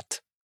Efrat.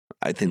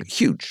 I think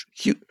huge.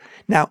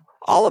 Now,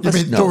 all of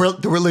us know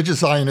the religious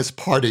Zionist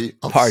party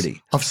of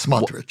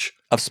Smotrich.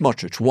 Of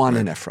Smotrich won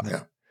in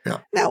Efrat. Yeah.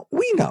 Now,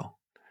 we know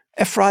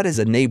Efrat is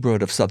a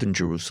neighborhood of southern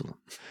Jerusalem.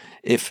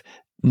 If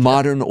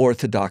modern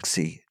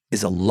Orthodoxy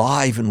is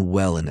alive and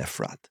well in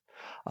Efrat,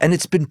 and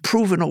it's been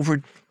proven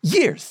over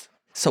years.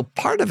 So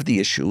part of the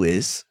issue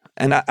is,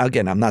 and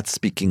again, I'm not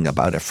speaking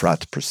about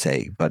Efrat per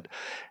se, but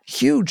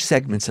huge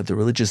segments of the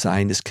religious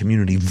Zionist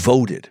community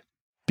voted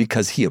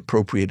because he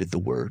appropriated the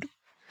word,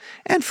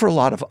 and for a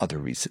lot of other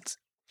reasons.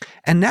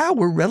 And now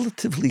we're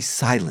relatively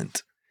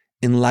silent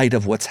in light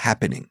of what's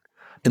happening,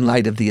 in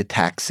light of the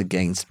attacks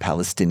against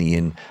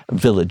Palestinian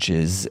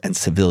villages and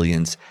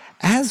civilians,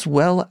 as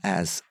well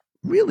as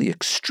really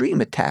extreme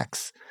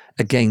attacks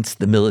against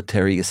the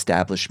military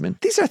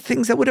establishment. These are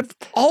things that would have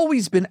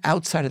always been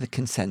outside of the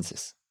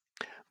consensus.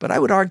 But I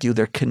would argue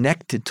they're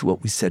connected to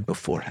what we said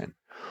beforehand.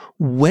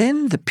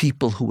 When the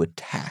people who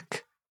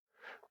attack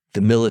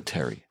the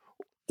military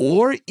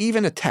or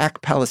even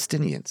attack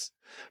Palestinians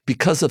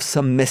because of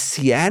some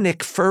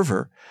messianic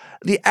fervor,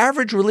 the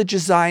average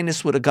religious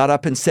Zionist would have got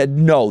up and said,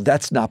 no,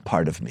 that's not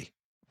part of me.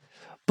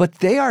 But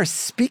they are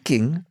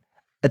speaking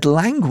a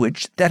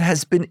language that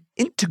has been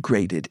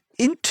integrated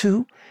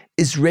into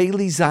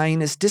Israeli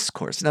Zionist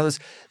discourse. In other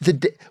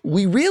words,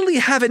 we really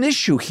have an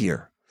issue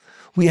here.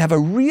 We have a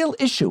real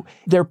issue.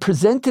 They're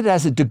presented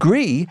as a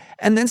degree,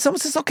 and then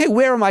someone says, okay,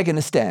 where am I going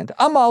to stand?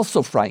 I'm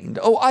also frightened.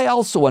 Oh, I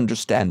also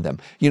understand them.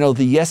 The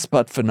yes,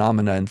 but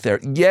phenomena in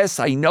there. Yes,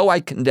 I know I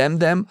condemn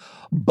them,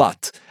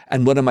 but.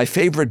 And one of my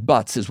favorite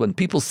buts is when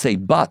people say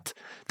but,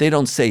 they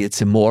don't say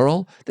it's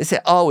immoral. They say,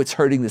 oh, it's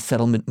hurting the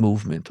settlement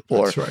movement,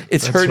 or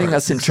it's hurting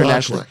us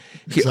internationally.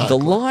 Exactly. The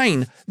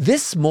line,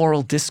 this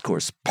moral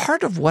discourse,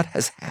 part of what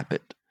has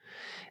happened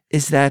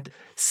is that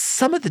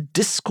some of the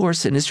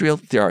discourse in Israel,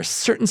 there are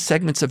certain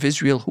segments of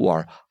Israel who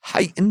are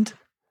heightened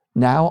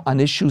now on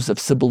issues of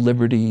civil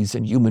liberties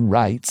and human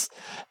rights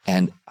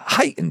and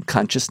heightened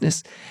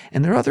consciousness.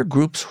 And there are other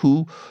groups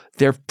who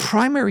their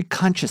primary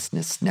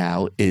consciousness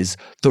now is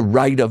the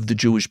right of the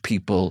Jewish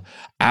people,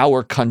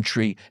 our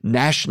country,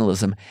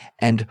 nationalism.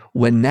 And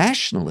when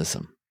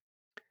nationalism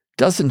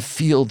doesn't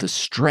feel the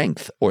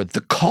strength or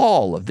the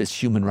call of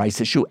this human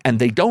rights issue, and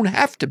they don't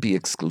have to be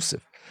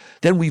exclusive,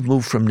 then we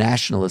move from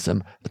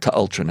nationalism to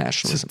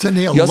ultranationalism. So,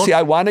 Donniel, Yossi,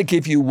 I want to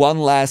give you one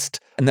last,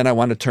 and then I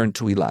want to turn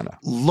to Elana.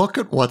 Look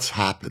at what's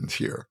happened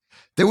here.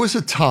 There was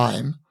a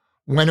time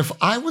when if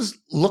I was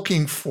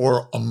looking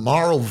for a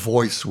moral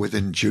voice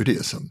within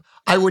Judaism,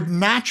 I would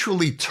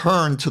naturally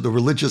turn to the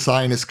religious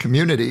Zionist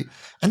community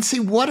and see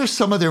what are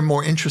some of their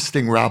more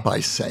interesting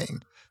rabbis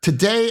saying.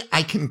 Today,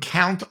 I can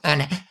count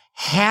on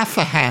half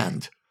a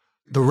hand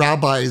the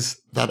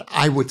rabbis that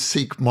I would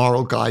seek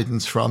moral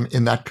guidance from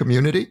in that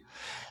community.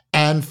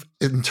 And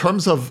in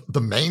terms of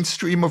the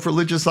mainstream of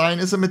religious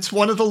Zionism, it's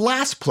one of the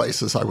last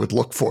places I would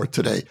look for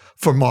today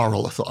for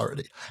moral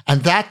authority.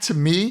 And that, to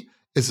me,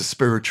 is a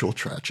spiritual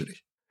tragedy.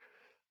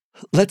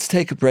 Let's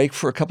take a break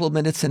for a couple of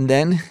minutes, and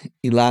then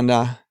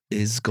Elana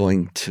is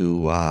going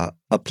to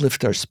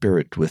uplift our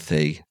spirit with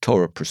a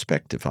Torah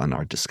perspective on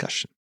our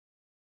discussion.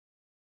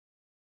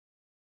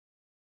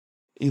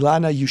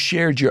 Elana, you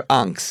shared your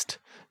angst.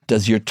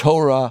 Does your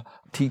Torah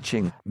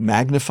teaching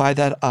magnify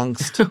that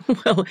angst?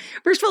 Well,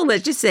 first of all,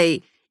 let's just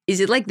say, is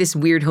it like this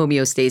weird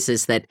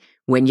homeostasis that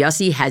when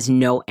Yossi has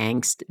no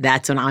angst,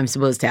 that's when I'm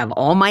supposed to have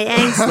all my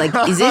angst?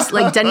 Like, is this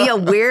like,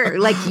 Donniel, where,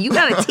 like, you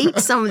got to take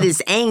some of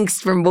this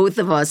angst from both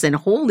of us and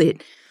hold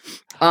it.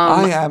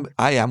 I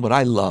am. What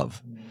I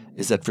love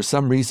is that for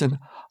some reason,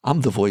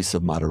 I'm the voice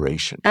of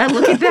moderation.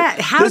 Look at that.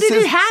 How did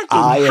it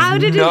happen? How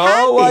did it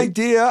happen? No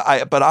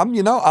idea. But I'm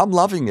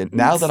loving it.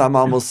 Now that I'm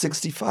almost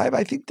 65,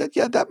 I think that,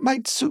 that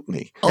might suit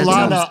me.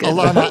 Alana,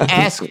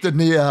 ask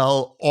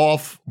Donniel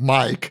off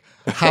mic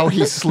how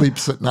he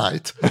sleeps at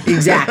night.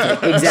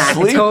 Exactly.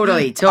 Sleep?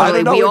 Totally. I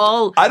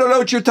don't know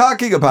what you're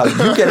talking about.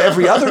 You get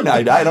every other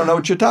night. I don't know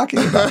what you're talking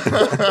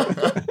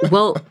about.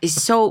 Well,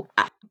 so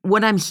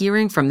what I'm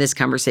hearing from this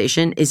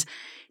conversation is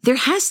there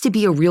has to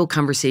be a real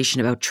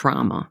conversation about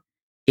trauma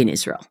in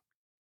Israel.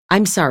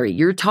 I'm sorry,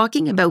 you're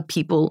talking about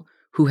people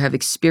who have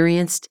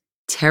experienced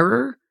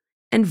terror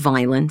and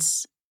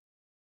violence,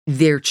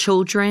 their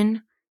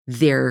children,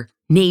 their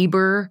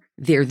neighbor,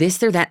 their this,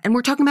 their that, and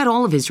we're talking about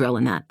all of Israel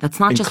in that. That's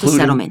not just a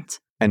settlement.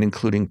 And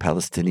including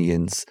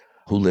Palestinians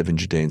who live in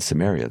Judea and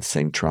Samaria, the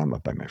same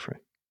trauma, my friend.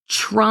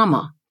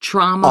 Trauma.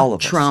 All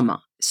of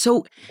us.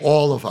 So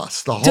all of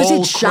us, the whole does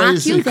it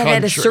shock you that country.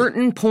 At a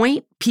certain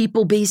point,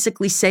 people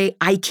basically say,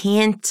 I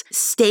can't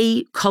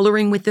stay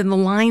coloring within the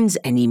lines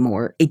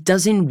anymore. It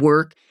doesn't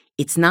work.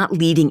 It's not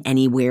leading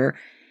anywhere.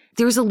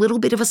 There's a little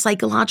bit of a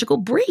psychological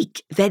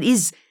break that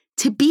is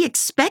to be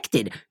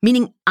expected,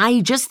 meaning I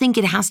just think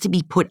it has to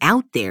be put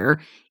out there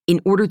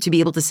in order to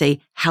be able to say,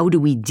 how do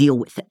we deal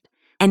with it?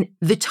 And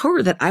the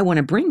Torah that I want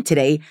to bring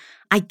today,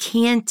 I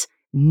can't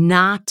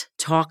not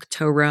talk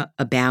Torah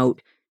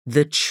about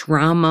the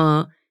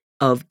trauma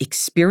of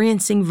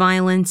experiencing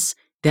violence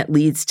that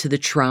leads to the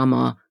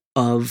trauma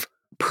of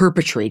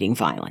perpetrating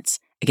violence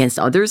against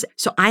others.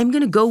 So I'm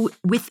going to go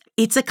with,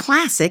 it's a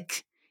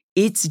classic.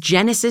 It's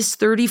Genesis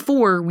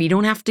 34. We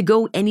don't have to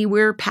go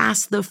anywhere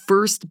past the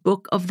first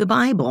book of the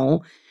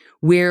Bible,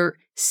 where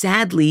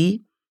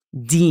sadly,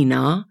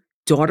 Dinah,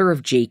 daughter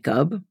of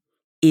Jacob,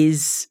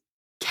 is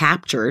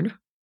captured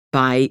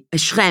by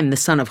Shem, the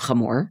son of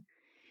Hamor.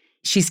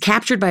 She's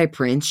captured by a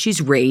prince.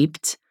 She's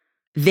raped.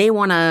 They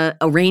want to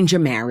arrange a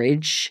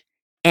marriage.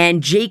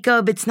 And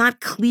Jacob, it's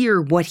not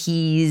clear what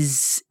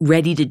he's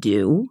ready to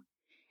do.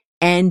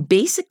 And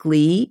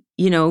basically,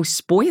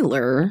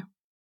 spoiler,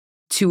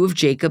 2 of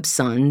Jacob's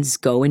sons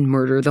go and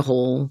murder the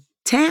whole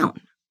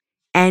town.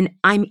 And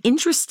I'm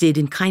interested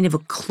in kind of a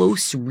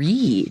close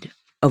read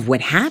of what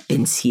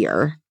happens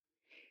here,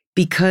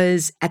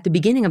 because at the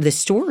beginning of the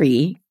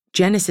story,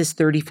 Genesis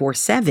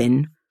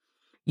 34:7,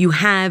 you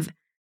have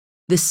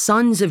the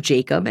sons of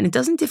Jacob, and it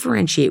doesn't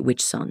differentiate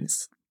which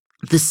sons.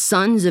 The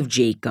sons of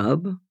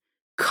Jacob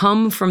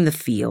come from the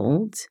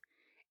field,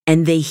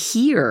 and they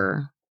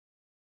hear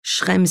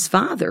Shechem's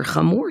father,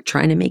 Hamor,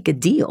 trying to make a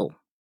deal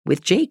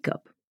with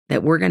Jacob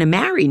that we're going to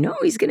marry. No,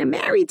 he's going to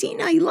marry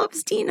Dinah. He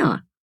loves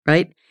Dinah,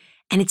 right?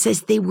 And it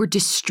says they were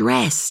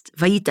distressed.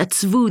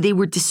 Vayitatzvu, they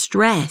were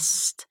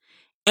distressed.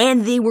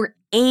 And they were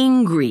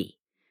angry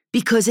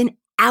because an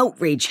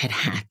outrage had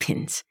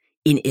happened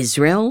in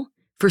Israel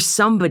for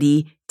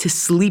somebody to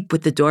sleep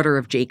with the daughter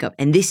of Jacob.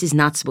 And this is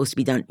not supposed to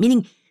be done.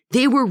 Meaning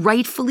they were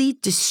rightfully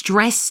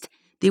distressed.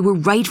 They were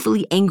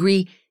rightfully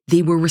angry.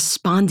 They were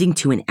responding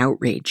to an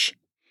outrage.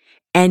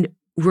 And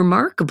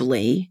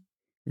remarkably,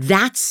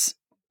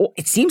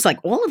 it seems like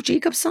all of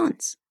Jacob's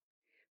sons.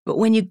 But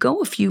when you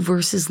go a few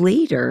verses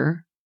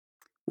later,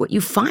 what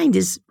you find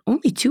is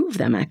only 2 of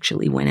them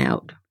actually went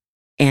out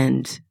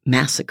and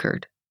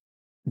massacred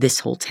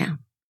this whole town.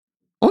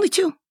 Only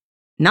 2,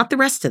 not the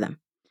rest of them.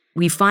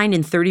 We find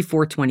in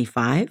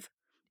 34:25,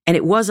 and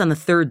it was on the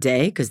 3rd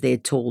day, because they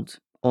had told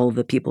all of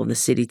the people in the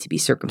city to be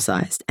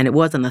circumcised. And it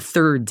was on the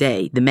third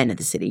day, the men of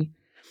the city,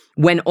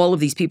 when all of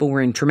these people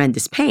were in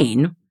tremendous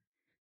pain,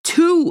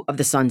 2 of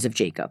the sons of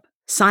Jacob,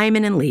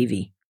 Simon and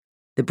Levi,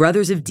 the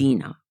brothers of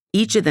Dinah,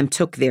 each of them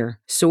took their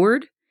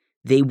sword,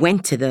 they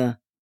went to the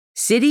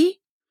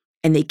city,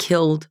 and they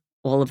killed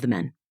all of the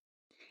men.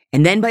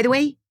 And then, by the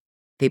way,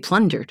 they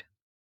plundered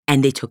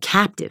and they took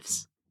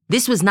captives.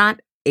 This was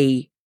not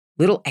a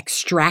little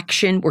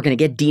extraction, we're going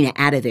to get Dinah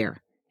out of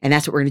there, and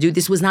that's what we're going to do.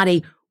 This was not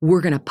a,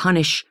 we're going to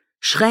punish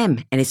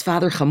Shem and his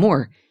father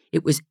Hamor.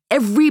 It was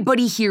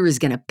everybody here is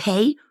going to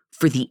pay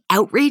for the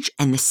outrage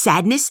and the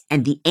sadness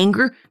and the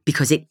anger,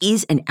 because it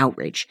is an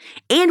outrage.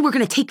 And we're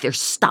going to take their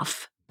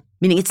stuff,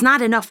 meaning it's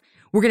not enough.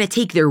 We're going to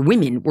take their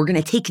women. We're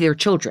going to take their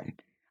children.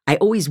 I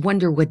always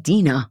wonder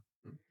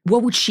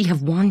what would she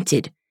have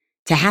wanted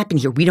to happen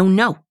here? We don't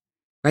know,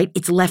 right?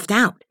 It's left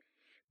out.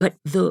 But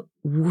the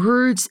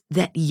words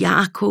that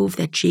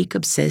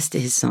Jacob says to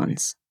his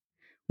sons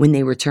when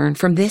they return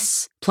from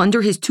this,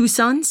 plunder his 2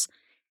 sons,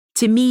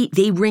 to me,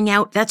 they ring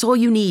out, that's all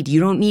you need. You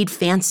don't need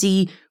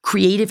fancy,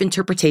 creative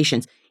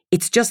interpretations.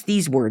 It's just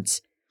these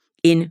words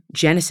in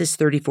Genesis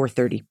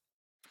 34:30.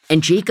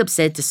 And Jacob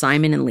said to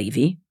Simon and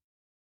Levi,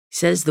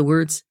 says the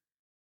words,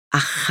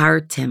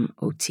 achartem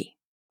oti.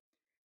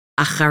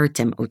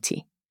 Achartem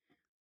oti.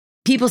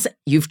 People say,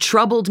 you've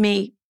troubled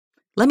me.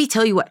 Let me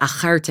tell you what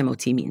achartem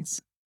oti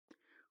means.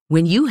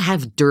 When you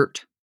have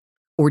dirt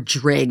or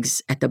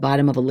dregs at the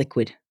bottom of a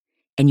liquid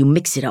and you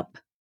mix it up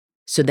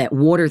so that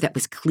water that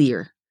was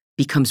clear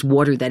becomes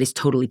water that is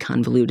totally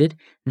convoluted,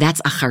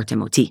 that's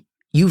achartem oti.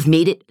 You've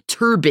made it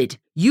turbid.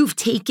 You've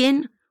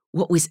taken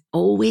what was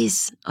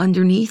always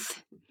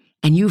underneath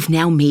and you've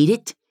now made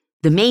it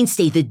the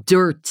mainstay, the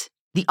dirt,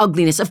 the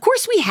ugliness. Of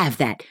course we have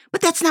that,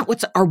 but that's not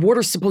what our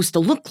water's supposed to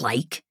look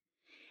like.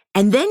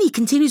 And then he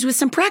continues with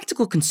some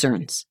practical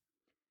concerns.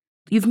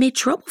 You've made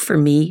trouble for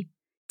me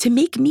to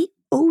make me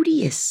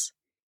odious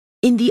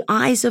in the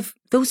eyes of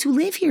those who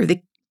live here,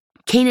 the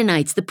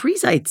Canaanites, the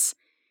Perizzites.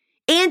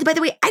 And by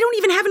the way, I don't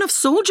even have enough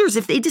soldiers.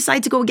 If they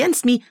decide to go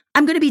against me,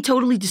 I'm going to be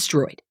totally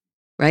destroyed,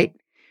 right?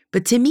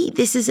 But to me,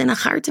 this is an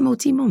achartem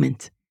oti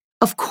moment.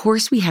 Of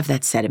course we have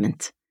that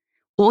sediment.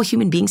 All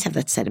human beings have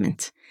that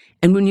sediment.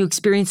 And when you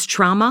experience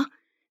trauma,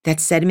 that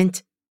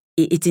sediment,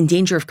 it's in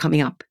danger of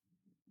coming up.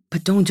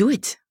 But don't do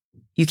it.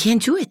 You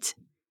can't do it,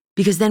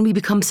 because then we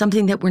become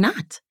something that we're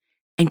not.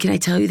 And can I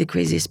tell you the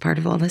craziest part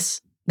of all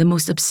this? The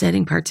most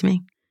upsetting part to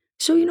me?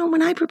 So,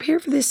 when I prepare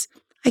for this,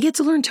 I get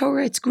to learn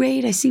Torah. It's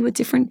great. I see what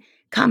different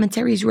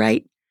commentaries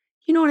write.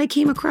 You know what I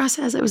came across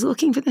as I was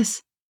looking for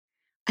this?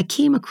 I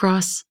came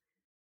across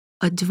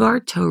a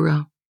Dvar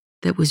Torah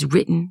that was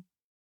written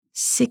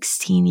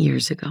 16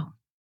 years ago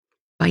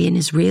by an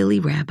Israeli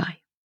rabbi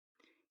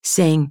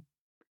saying,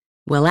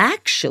 well,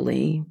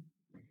 actually,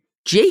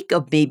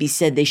 Jacob maybe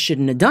said they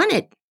shouldn't have done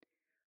it,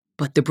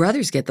 but the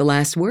brothers get the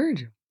last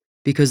word,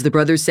 because the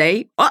brothers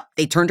say, oh,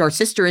 they turned our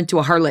sister into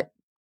a harlot.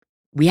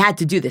 We had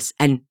to do this.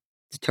 And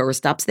the Torah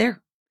stops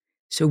there.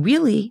 So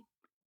really,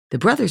 the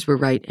brothers were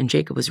right and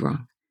Jacob was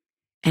wrong.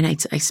 And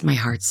my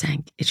heart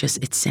sank.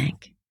 It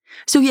sank.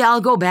 So yeah,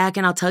 I'll go back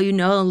and I'll tell you,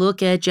 no,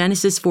 look at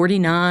Genesis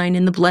 49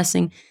 and the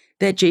blessing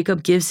that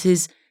Jacob gives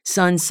his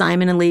sons,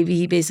 Simon and Levi.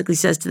 He basically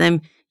says to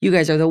them, you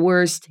guys are the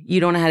worst. You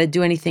don't know how to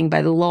do anything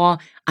by the law.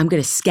 I'm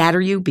going to scatter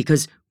you,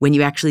 because when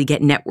you actually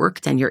get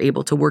networked and you're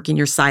able to work in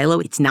your silo,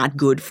 it's not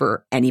good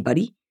for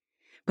anybody.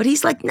 But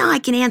he's like, no, I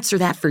can answer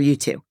that for you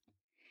too.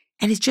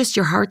 And it's just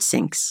your heart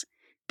sinks,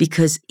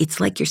 because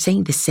it's like you're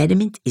saying the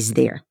sediment is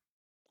there.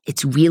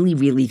 It's really,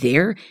 really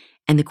there.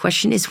 And the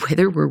question is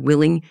whether we're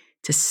willing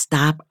to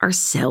stop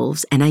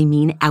ourselves, and I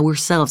mean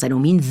ourselves, I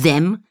don't mean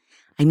them,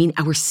 I mean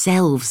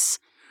ourselves,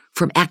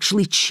 from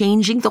actually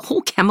changing the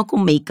whole chemical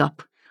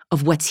makeup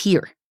of what's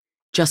here,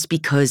 just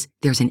because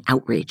there's an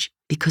outrage,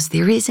 because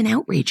there is an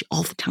outrage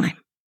all the time.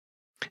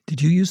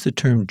 Did you use the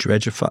term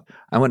dredgified?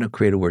 I want to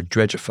create a word,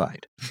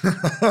 dredgified.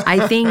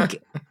 I think,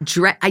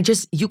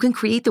 you can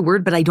create the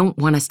word, but I don't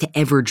want us to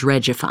ever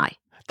dredgify.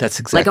 That's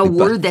exactly. Like a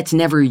word that's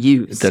never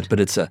used.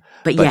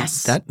 But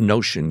yes. That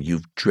notion,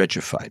 you've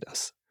dredgified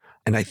us.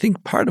 And I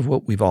think part of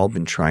what we've all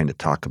been trying to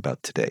talk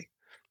about today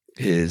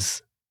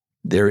is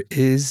there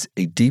is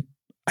a deep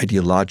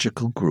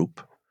ideological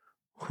group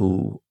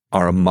who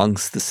are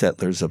amongst the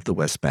settlers of the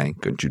West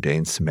Bank and Judea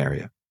and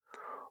Samaria,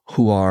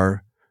 who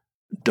are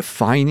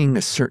defining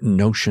a certain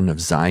notion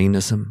of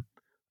Zionism,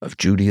 of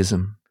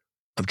Judaism,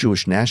 of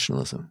Jewish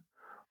nationalism,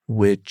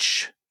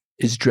 which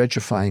is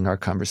dredgifying our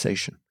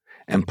conversation.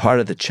 And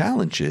part of the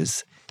challenge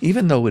is,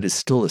 even though it is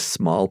still a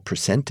small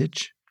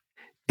percentage,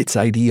 its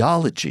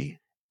ideology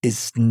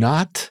is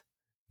not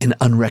an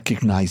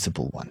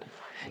unrecognizable one.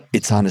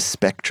 It's on a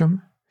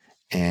spectrum.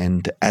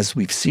 And as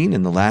we've seen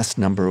in the last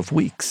number of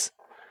weeks,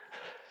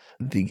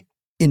 the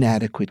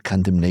inadequate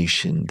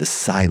condemnation, the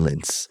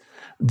silence,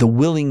 the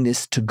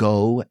willingness to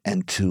go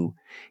and to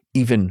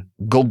even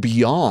go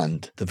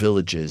beyond the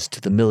villages to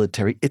the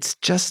military, it's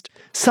just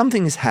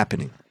something is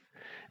happening.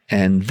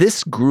 And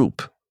this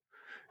group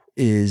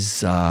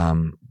is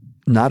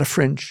not a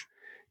fringe.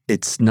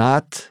 It's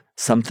not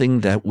something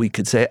that we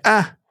could say,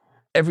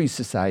 every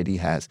society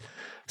has.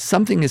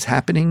 Something is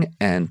happening,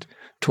 and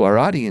to our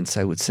audience,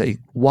 I would say,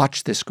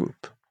 watch this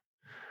group.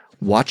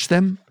 Watch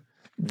them.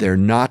 They're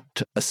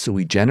not a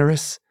sui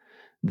generis.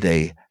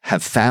 They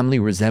have family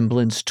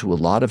resemblance to a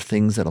lot of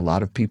things that a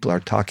lot of people are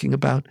talking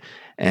about,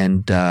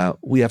 and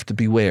we have to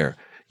beware.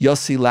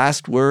 Yossi,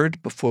 last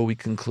word before we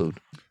conclude.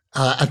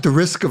 At the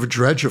risk of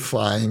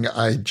dredgifying,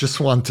 I just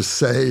want to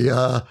say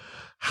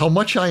how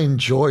much I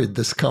enjoyed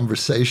this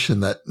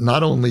conversation, that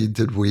not only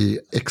did we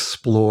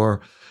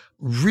explore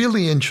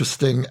really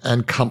interesting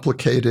and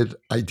complicated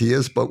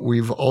ideas, but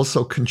we've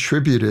also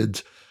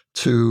contributed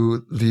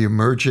to the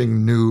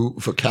emerging new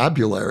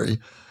vocabulary,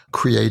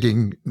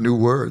 creating new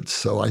words.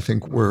 So I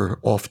think we're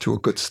off to a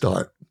good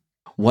start.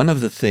 One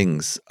of the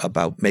things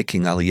about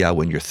making Aliyah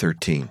when you're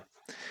 13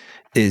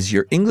 is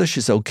your English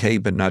is okay,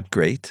 but not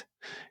great.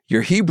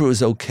 Your Hebrew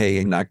is okay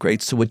and not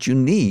great. So what you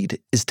need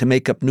is to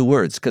make up new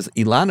words. Because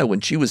Elana, when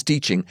she was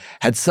teaching,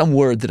 had some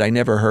word that I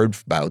never heard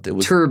about. It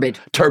was turbid.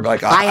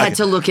 Turbid. I had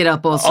to look it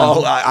up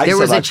also. There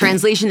was a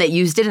translation that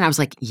used it, and I was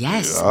like,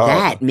 yes,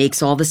 that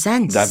makes all the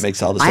sense. That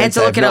makes all the sense. I had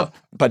to look it up.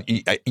 But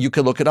you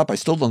can look it up. I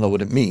still don't know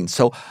what it means.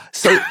 So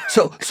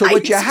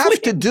what you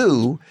have to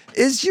do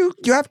is you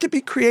have to be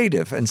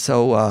creative. And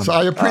so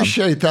I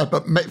appreciate that.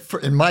 But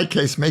in my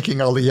case, making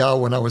Aliyah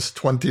when I was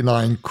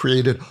 29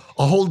 created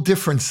a whole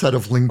different set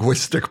of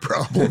linguistic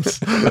problems.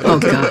 Oh,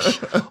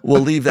 gosh.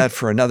 We'll leave that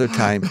for another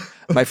time.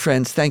 My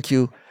friends, thank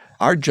you.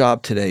 Our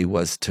job today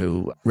was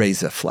to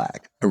raise a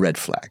flag, a red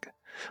flag,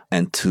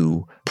 and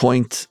to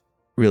point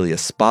really a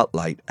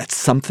spotlight at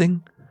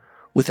something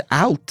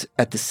without,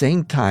 at the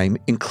same time,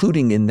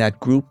 including in that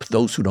group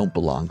those who don't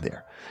belong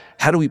there.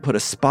 How do we put a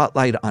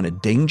spotlight on a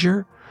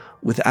danger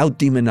without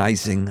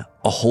demonizing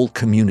a whole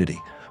community,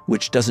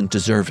 which doesn't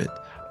deserve it?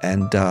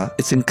 And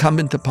it's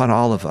incumbent upon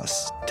all of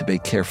us to pay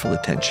careful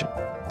attention.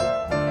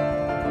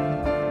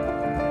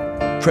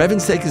 For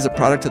Heaven's Sake is a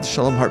product of the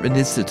Shalom Hartman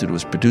Institute. It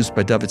was produced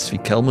by David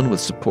Zvi Kelman with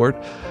support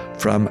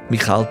from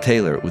Michal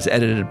Taylor. It was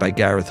edited by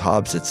Gareth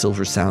Hobbs at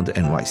Silver Sound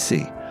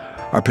NYC.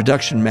 Our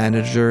production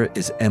manager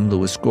is M.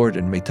 Lewis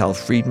Gordon. Maytal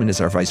Friedman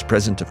is our Vice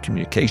President of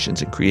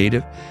Communications and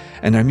Creative.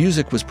 And our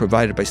music was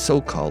provided by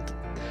So-Called.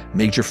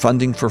 Major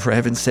funding for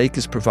Heaven's Sake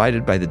is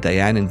provided by the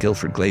Diane and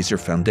Guilford Glazer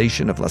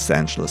Foundation of Los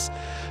Angeles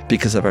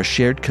because of our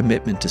shared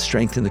commitment to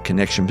strengthen the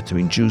connection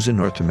between Jews in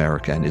North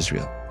America and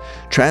Israel.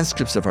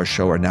 Transcripts of our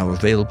show are now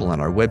available on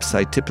our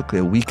website, typically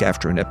a week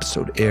after an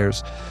episode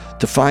airs.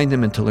 To find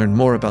them and to learn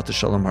more about the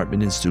Shalom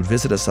Hartman Institute,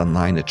 visit us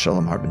online at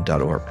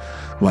shalomhartman.org.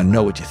 We want to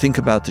know what you think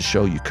about the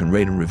show. You can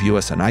rate and review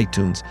us on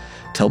iTunes.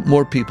 To help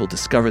more people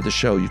discover the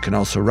show, you can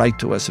also write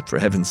to us at For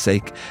Heaven's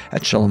Sake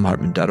at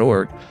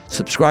shalomhartman.org.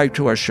 Subscribe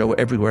to our show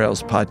everywhere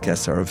else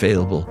podcasts are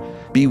available.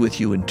 Be with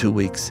you in 2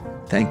 weeks.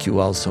 Thank you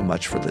all so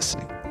much for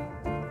listening.